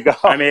 there you go.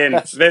 I mean,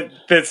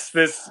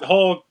 this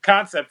whole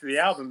concept of the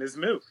album is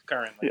moot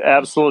currently.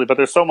 Absolutely, but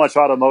there's so much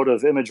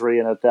automotive imagery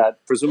in it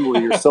that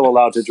presumably you're still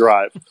allowed to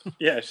drive.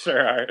 Yeah,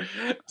 sure are.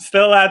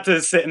 Still allowed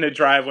to sit in the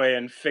driveway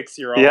and fix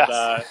your old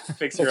old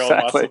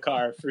muscle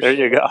car. For there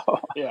sure. you go.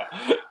 Yeah.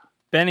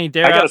 Benny,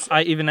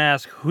 I even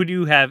ask, who do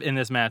you have in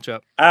this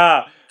matchup?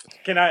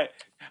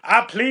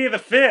 I plead the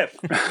fifth.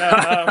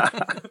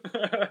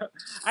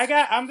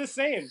 I'm the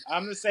same.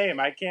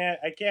 I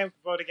can't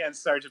vote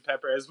against Sgt.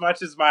 Pepper as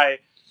much as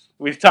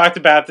we've talked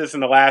about this in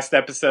the last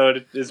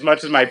episode, as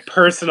much as my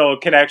personal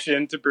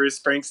connection to Bruce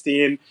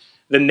Springsteen,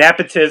 the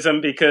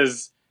nepotism,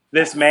 because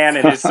this man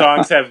and his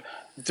songs have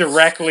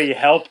directly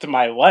helped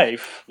my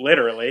life,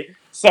 literally.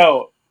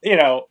 So,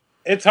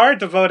 it's hard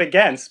to vote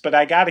against, but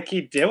I got to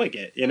keep doing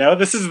it.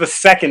 This is the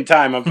second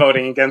time I'm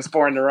voting against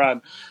Born to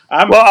Run.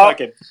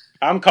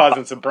 I'm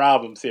causing some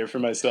problems here for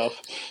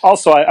myself.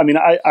 Also,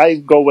 I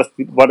go with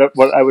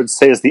what I would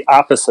say is the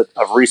opposite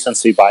of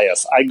recency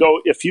bias. I go,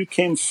 if you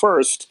came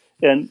first,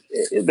 and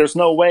there's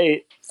no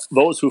way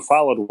those who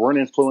followed weren't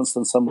influenced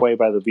in some way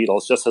by the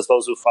Beatles, just as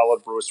those who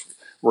followed Bruce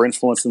were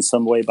influenced in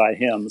some way by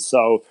him.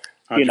 So,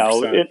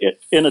 100%.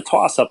 In a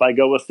toss-up, I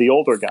go with the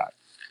older guy.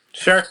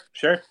 Sure.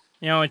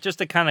 Just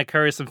to kind of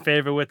curry some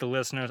favor with the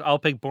listeners, I'll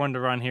pick Born to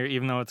Run here,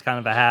 even though it's kind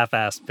of a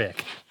half-assed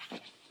pick.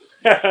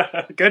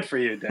 Good for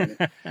you, Danny.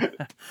 All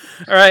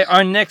right,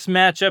 our next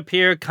matchup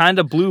here,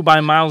 Kinda Blue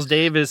by Miles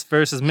Davis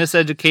versus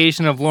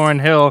Miseducation of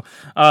Lauryn Hill.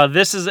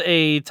 This is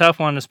a tough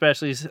one,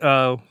 especially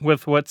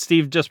with what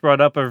Steve just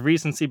brought up of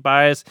recency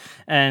bias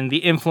and the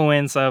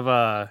influence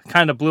of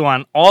Kinda Blue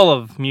on all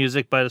of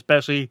music, but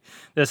especially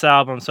this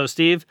album. So,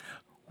 Steve,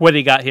 what do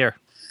you got here?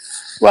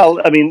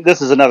 Well,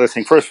 this is another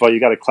thing. First of all, you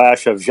got a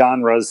clash of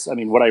genres.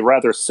 Would I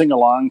rather sing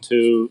along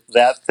to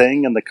that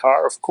thing in the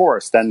car? Of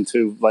course, than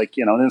to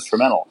an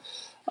instrumental.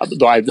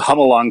 Though I hum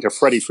along to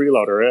Freddie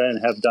Freeloader and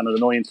have done it a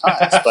million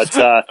times.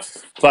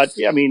 But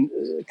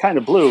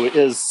Kinda Blue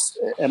is,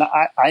 and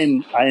I've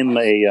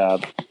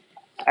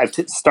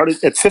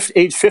started at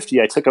age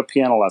 50. I took up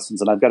piano lessons,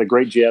 and I've got a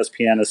great jazz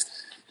pianist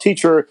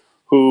teacher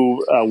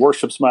who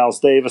worships Miles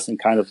Davis and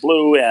Kind of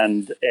Blue,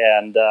 and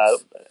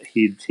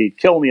he'd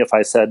kill me if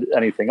I said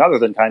anything other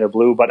than Kind of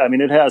Blue. But I mean,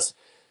 it has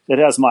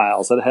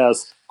Miles, it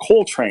has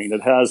Coltrane,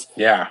 it has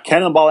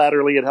Cannonball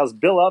Adderley, it has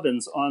Bill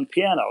Evans on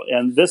piano,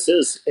 and this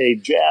is a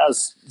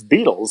jazz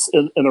Beatles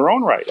in their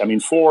own right. I mean,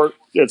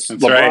 it's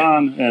That's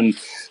LeBron and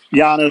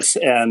Giannis,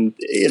 and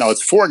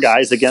it's four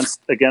guys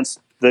against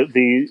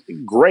the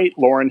great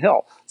Lauryn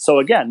Hill. So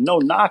again, no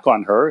knock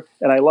on her,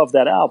 and I love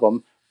that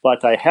album,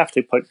 but I have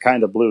to put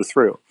Kind of Blue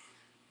through.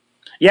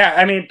 Yeah,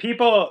 I mean,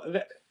 people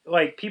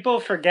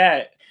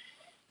forget.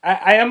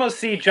 I almost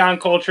see John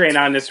Coltrane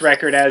on this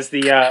record as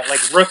the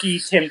rookie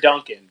Tim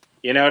Duncan.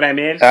 You know what I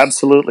mean?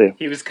 Absolutely.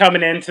 He was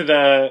coming into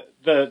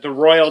the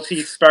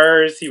royalty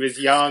Spurs. He was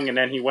young, and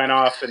then he went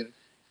off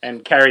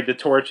and carried the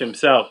torch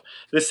himself.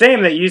 The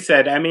same that you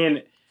said. I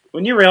mean,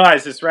 when you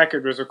realize this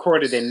record was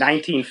recorded in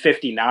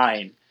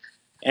 1959,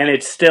 and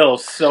it's still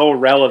so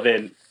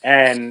relevant.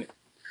 And,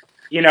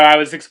 I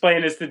was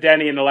explaining this to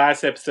Denny in the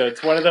last episode.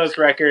 It's one of those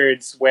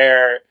records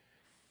where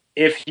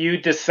if you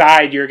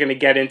decide you're going to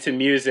get into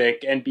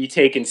music and be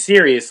taken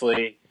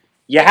seriously,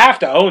 you have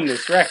to own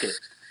this record.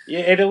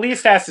 It at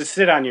least has to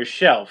sit on your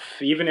shelf,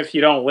 even if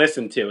you don't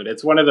listen to it.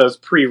 It's one of those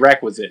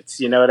prerequisites,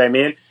 you know what I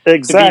mean?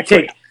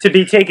 Exactly. To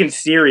be taken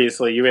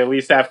seriously, you at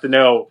least have to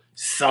know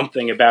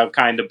something about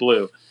Kind of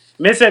Blue.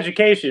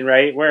 Miseducation,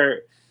 right?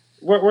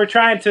 We're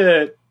trying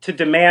to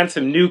demand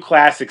some new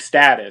classic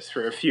status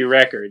for a few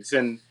records,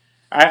 and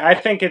I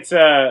think it's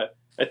a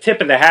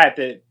tip of the hat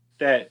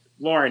that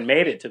Lauren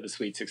made it to the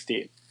Sweet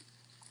 16.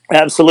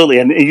 Absolutely,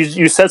 and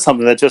you said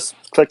something that just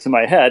clicked in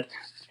my head.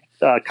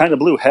 Kind of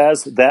Blue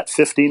has that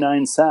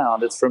 59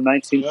 sound. It's from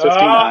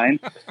 1959,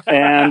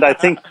 and I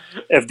think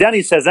if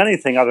Denny says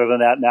anything other than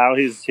that now,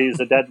 he's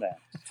a dead man.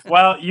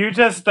 Well, you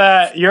just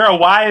you're a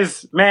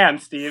wise man,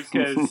 Steve,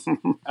 because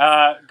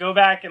go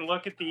back and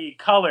look at the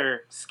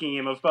color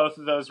scheme of both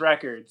of those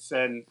records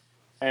and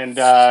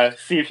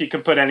see if you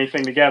can put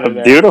anything together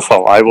there.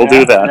 Beautiful. I will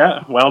do that.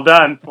 Yeah. Well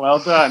done.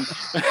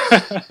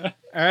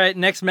 All right,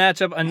 next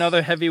matchup,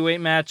 another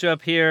heavyweight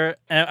matchup here.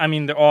 I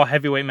mean, they're all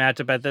heavyweight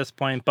matchup at this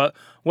point, but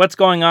What's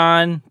Going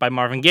On by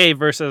Marvin Gaye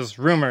versus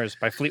Rumors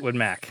by Fleetwood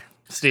Mac.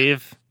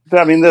 Steve?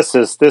 I mean, this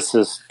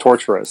is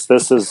torturous.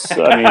 This is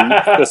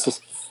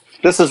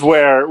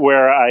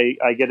where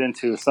I get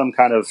into some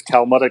kind of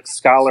Talmudic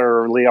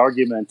scholarly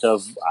argument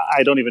of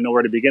I don't even know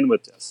where to begin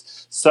with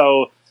this.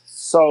 So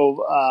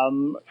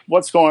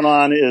What's Going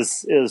On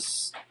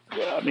is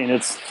I mean,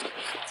 it's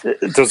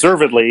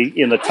deservedly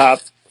in the top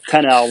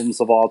 10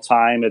 albums of all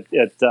time.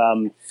 It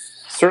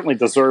certainly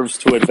deserves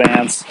to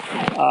advance.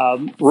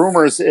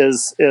 Rumors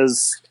is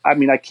I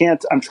mean,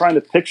 I'm trying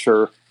to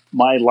picture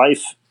my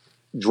life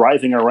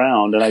driving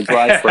around, and I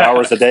drive for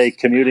hours a day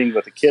commuting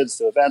with the kids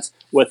to events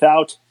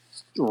without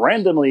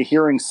randomly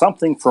hearing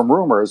something from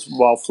Rumors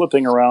while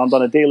flipping around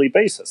on a daily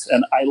basis.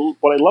 And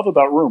what I love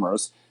about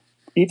Rumors,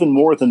 even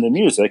more than the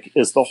music,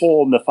 is the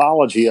whole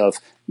mythology of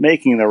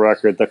making the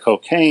record, the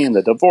cocaine,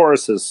 the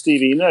divorces,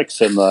 Stevie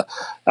Nicks, and all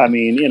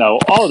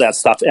of that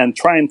stuff, and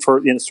trying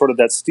for sort of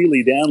that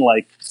Steely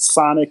Dan-like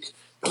sonic,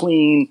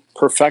 clean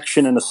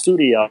perfection in the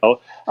studio.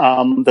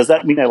 Does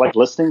that mean I like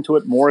listening to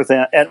it more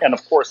than, and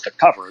of course the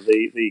cover,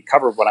 the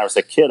cover of when I was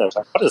a kid, I was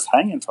like, what is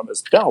hanging from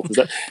his belt? Is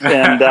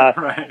that,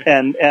 right.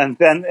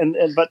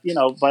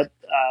 But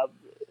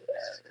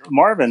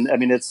Marvin, I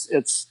mean,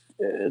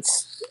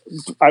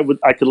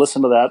 I could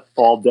listen to that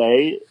all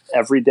day,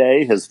 every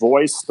day. His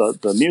voice,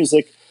 the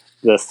music,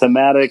 the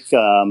thematic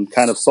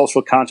kind of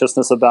social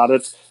consciousness about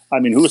it. I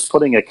mean, who's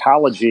putting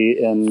ecology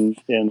in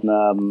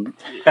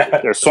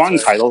their song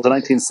titles in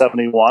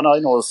 1971? I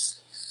know it's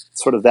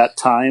sort of that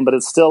time, but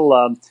it's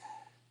still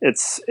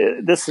this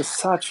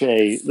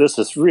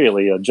is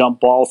really a jump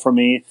ball for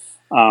me.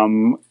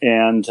 I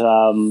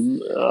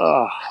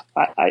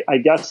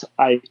guess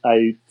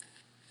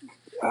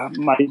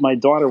my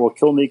daughter will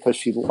kill me because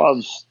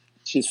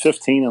she's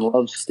 15 and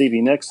loves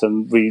Stevie Nicks,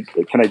 and we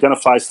can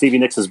identify Stevie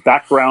Nicks'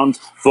 background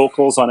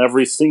vocals on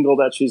every single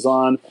that she's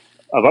on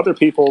of other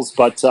people's,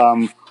 but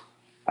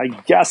I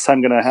guess I'm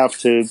going to have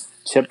to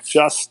tip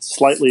just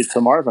slightly to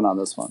Marvin on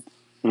this one.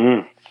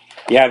 Mm.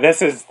 Yeah,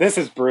 this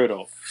is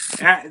brutal.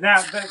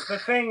 Now,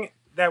 the thing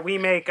that we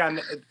make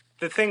on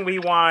the thing we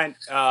want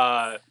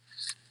to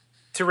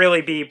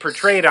really be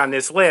portrayed on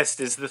this list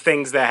is the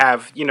things that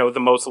have the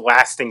most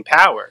lasting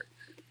power.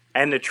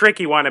 And the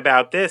tricky one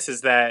about this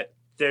is that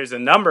there's a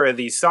number of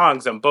these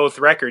songs on both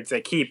records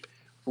that keep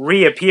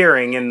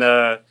reappearing in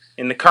the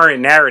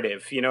current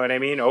narrative. You know what I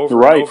mean?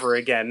 Over and over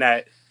again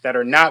that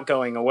are not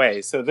going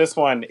away. So this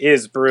one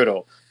is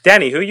brutal.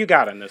 Denny, who you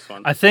got on this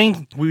one? I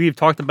think we've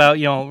talked about,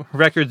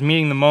 records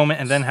meeting the moment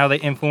and then how they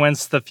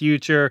influence the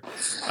future.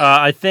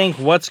 I think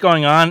What's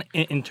Going On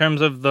in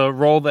terms of the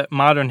role that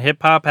modern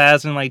hip-hop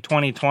has in,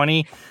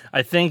 2020,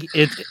 I think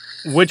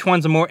which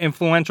one's a more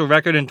influential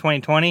record in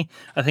 2020?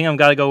 I think I've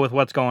got to go with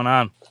What's Going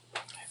On.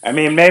 I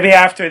mean, maybe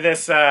after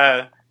this,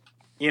 the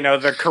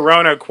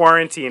Corona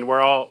quarantine, we'll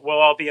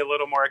all be a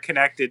little more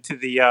connected to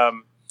the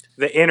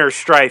the inner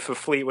strife of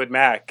Fleetwood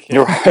Mac.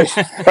 You're right.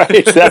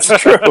 Right. That's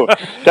true.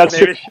 That's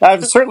true.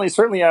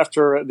 Certainly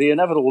after the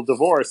inevitable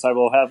divorce, I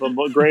will have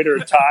a greater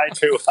tie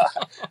to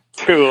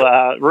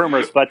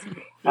rumors. But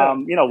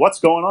what's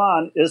going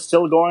on is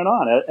still going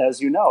on, as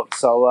you know.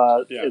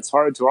 So it's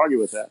hard to argue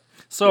with that.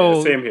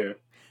 So same here.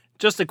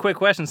 Just a quick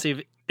question,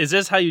 Steve. Is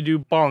this how you do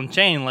Ball and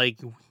Chain? Like,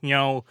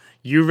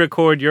 you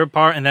record your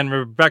part, and then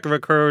Rebecca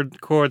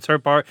records her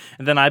part,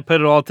 and then I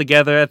put it all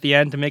together at the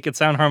end to make it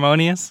sound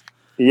harmonious?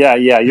 Yeah.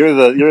 You're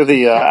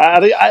the.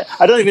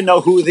 I don't even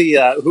know who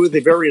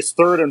the various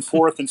third and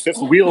fourth and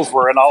fifth wheels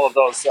were in all of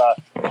those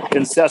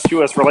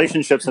incestuous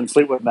relationships in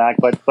Fleetwood Mac,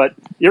 but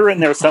you're in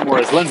there somewhere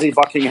as Lindsey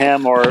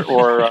Buckingham or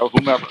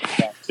whomever.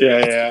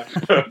 Yeah.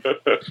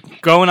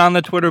 Going on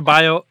the Twitter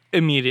bio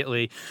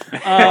immediately.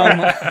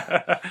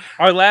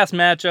 Our last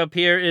matchup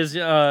here is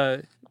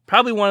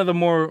probably one of the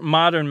more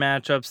modern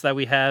matchups that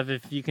we have,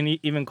 if you can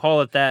even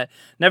call it that.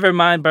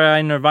 Nevermind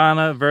by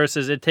Nirvana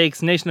versus It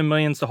Takes Nation of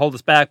Millions to Hold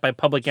Us Back by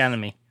Public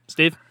Enemy.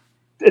 Steve?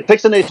 It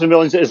Takes a Nation of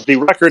Millions is the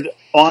record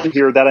on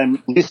here that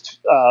I'm least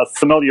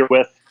familiar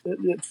with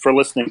for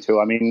listening to.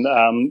 I mean,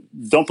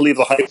 Don't Believe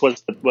the Hype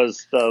was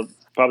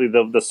probably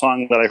the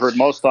song that I heard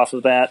most off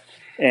of that.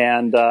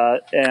 And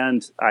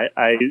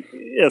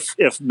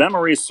if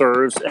memory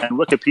serves and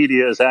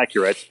Wikipedia is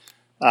accurate,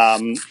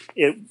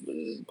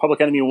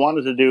 Public Enemy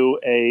wanted to do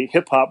a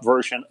hip hop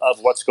version of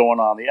What's Going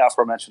On, the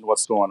aforementioned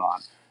What's Going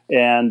On.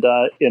 And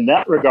in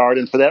that regard,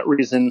 and for that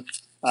reason,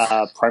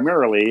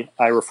 primarily,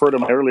 I refer to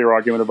my earlier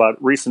argument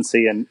about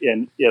recency. And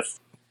if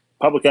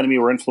Public Enemy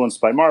were influenced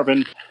by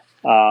Marvin,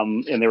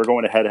 and they were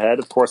going head to head,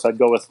 of course, I'd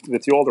go with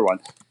the older one.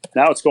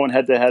 Now it's going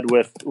head to head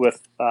with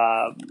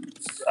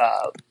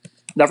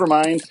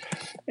Nevermind,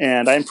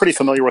 and I'm pretty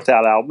familiar with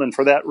that album, and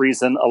for that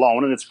reason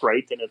alone, and it's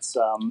great, and it's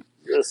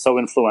so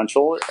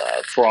influential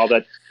for all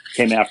that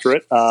came after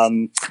it.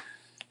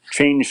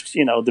 Changed,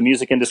 the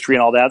music industry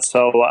and all that.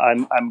 So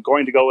I'm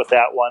going to go with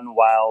that one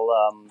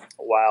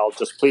while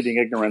just pleading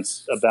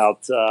ignorance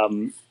about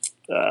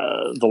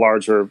the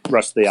larger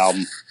rest of the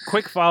album.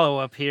 Quick follow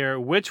up here: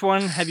 which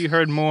one have you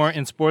heard more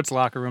in sports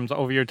locker rooms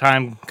over your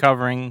time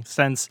covering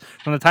since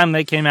from the time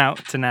they came out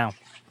to now?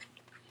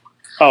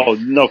 Oh,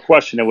 no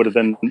question. It would have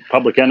been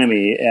Public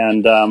Enemy.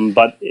 And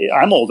but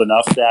I'm old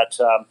enough that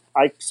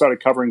I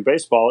started covering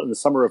baseball in the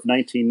summer of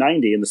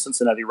 1990, and the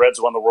Cincinnati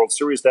Reds won the World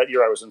Series that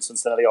year. I was in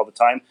Cincinnati all the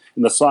time.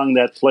 And the song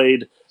that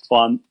played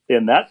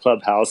in that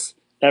clubhouse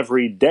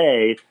every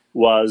day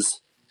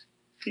was,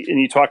 and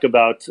you talk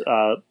about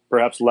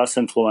perhaps less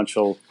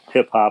influential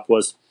hip-hop,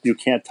 was You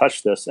Can't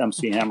Touch This,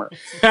 MC Hammer.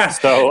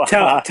 So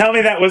tell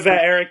me was that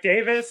Eric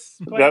Davis?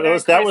 That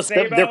was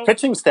their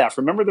pitching staff.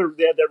 Remember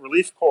they had that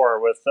relief corps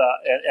with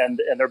and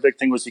their big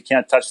thing was You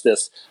Can't Touch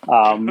This.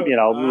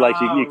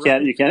 You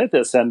can't hit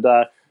this,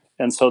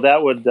 and so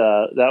that would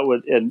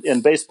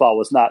and baseball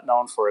was not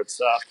known for its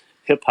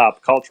hip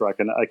hop culture. I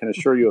can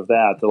assure you of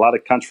that. A lot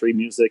of country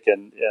music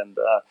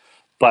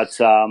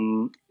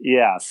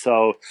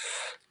so.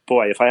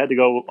 Boy, if I had to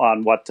go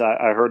on what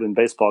I heard in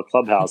baseball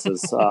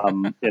clubhouses,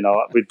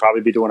 we'd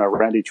probably be doing a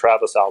Randy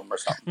Travis album or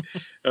something.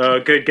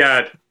 Oh, good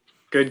God.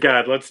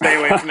 Let's stay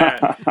away from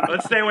that.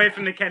 Let's stay away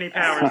from the Kenny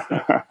Powers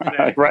stuff.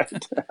 Right.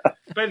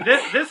 But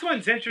this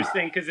one's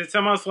interesting because it's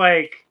almost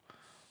like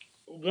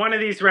one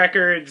of these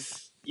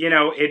records,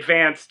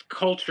 advanced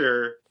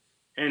culture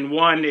and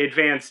one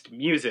advanced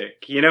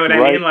music. You know what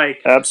I mean?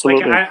 Like,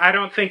 absolutely. Like, I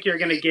don't think you're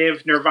going to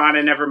give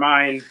Nirvana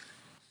Nevermind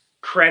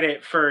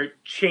credit for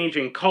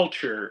changing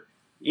culture,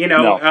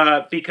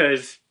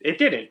 because it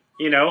didn't,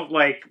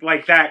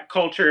 like that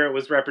culture it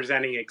was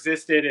representing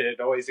existed, and it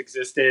always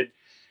existed,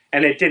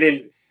 and it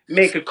didn't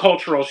make a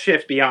cultural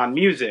shift beyond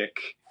music.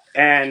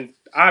 And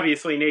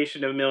obviously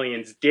Nation of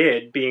Millions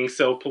did, being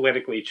so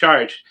politically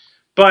charged.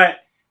 But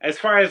as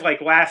far as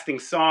like lasting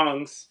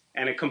songs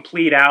and a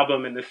complete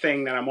album and the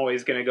thing that I'm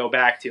always going to go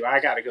back to, I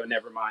got to go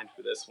Nevermind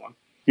for this one.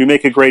 You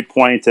make a great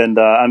point, and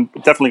I'm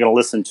definitely going to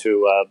listen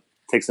to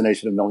Takes a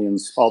Nation of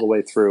Millions all the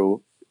way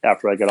through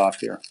after I get off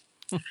here.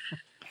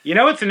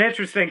 It's an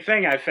interesting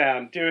thing I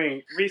found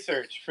doing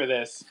research for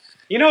this.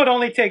 It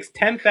only takes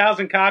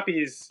 10,000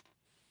 copies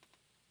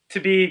to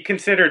be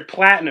considered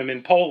platinum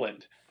in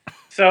Poland.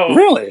 So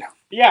really?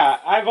 Yeah,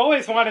 I've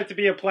always wanted to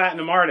be a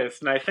platinum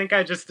artist, and I think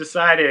I just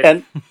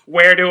decided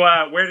where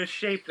to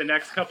shape the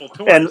next couple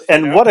tours.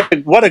 And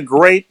what a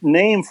great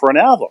name for an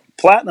album,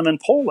 Platinum in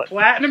Poland.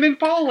 Platinum in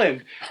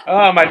Poland.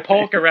 Oh, my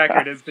polka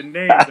record has been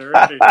named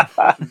already.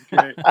 This is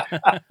great.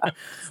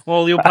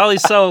 Well, you'll probably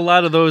sell a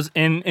lot of those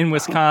in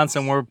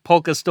Wisconsin, where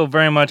polka's still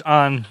very much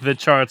on the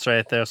charts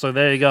right there. So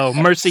there you go,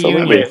 Mercy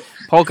Union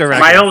polka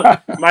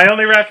record. My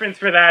only reference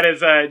for that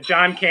is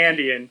John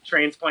Candy in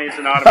Trains, Planes,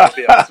 and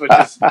Automobiles, which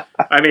is,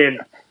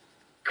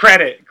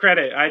 credit.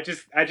 I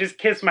just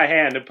kissed my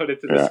hand and put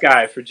it to the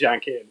sky for John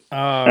Candy.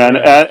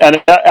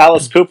 And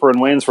Alice Cooper in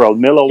Wayne's World,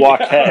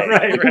 Milwaukee,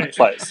 right.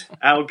 Place.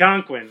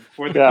 Algonquin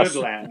for the good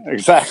land.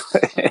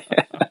 Exactly.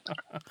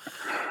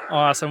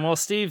 Awesome. Well,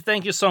 Steve,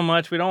 thank you so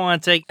much. We don't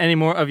want to take any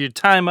more of your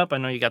time up. I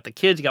know you got the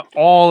kids, you got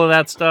all of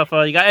that stuff.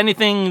 You got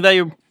anything that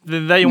you're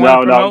that you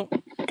want to promote?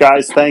 No.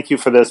 Guys, thank you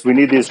for this. We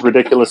need these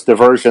ridiculous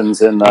diversions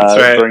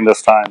during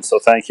this time, so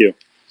thank you.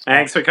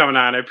 Thanks for coming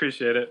on. I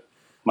appreciate it.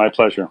 My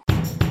pleasure.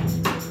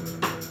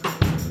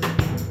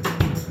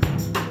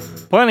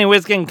 Plenty of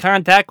ways to get in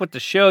contact with the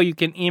show. You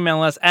can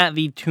email us at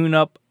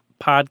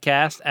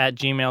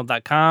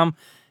thetuneuppodcast@gmail.com.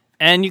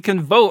 And you can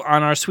vote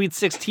on our Sweet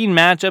 16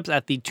 matchups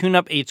at the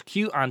TuneUp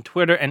HQ on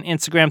Twitter and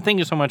Instagram. Thank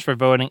you so much for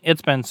voting.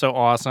 It's been so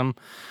awesome.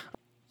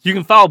 You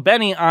can follow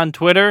Benny on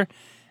Twitter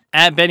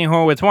at Benny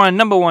Horowitz1.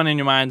 Number one in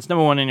your minds,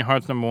 number one in your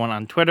hearts, number one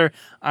on Twitter.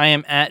 I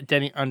am at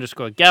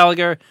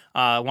Denny_Gallagher.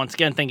 Once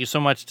again, thank you so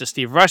much to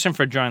Steve Rushin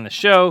for joining the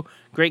show.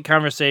 Great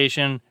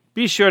conversation.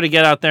 Be sure to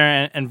get out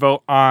there and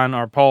vote on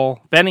our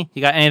poll. Benny,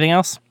 you got anything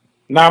else?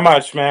 Not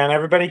much, man.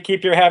 Everybody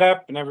keep your head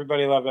up and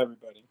everybody love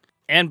everybody.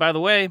 And by the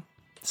way,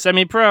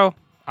 Semi-Pro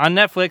on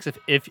Netflix.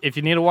 If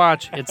you need to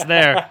watch, it's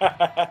there.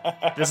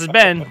 This has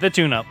been The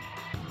Tune Up.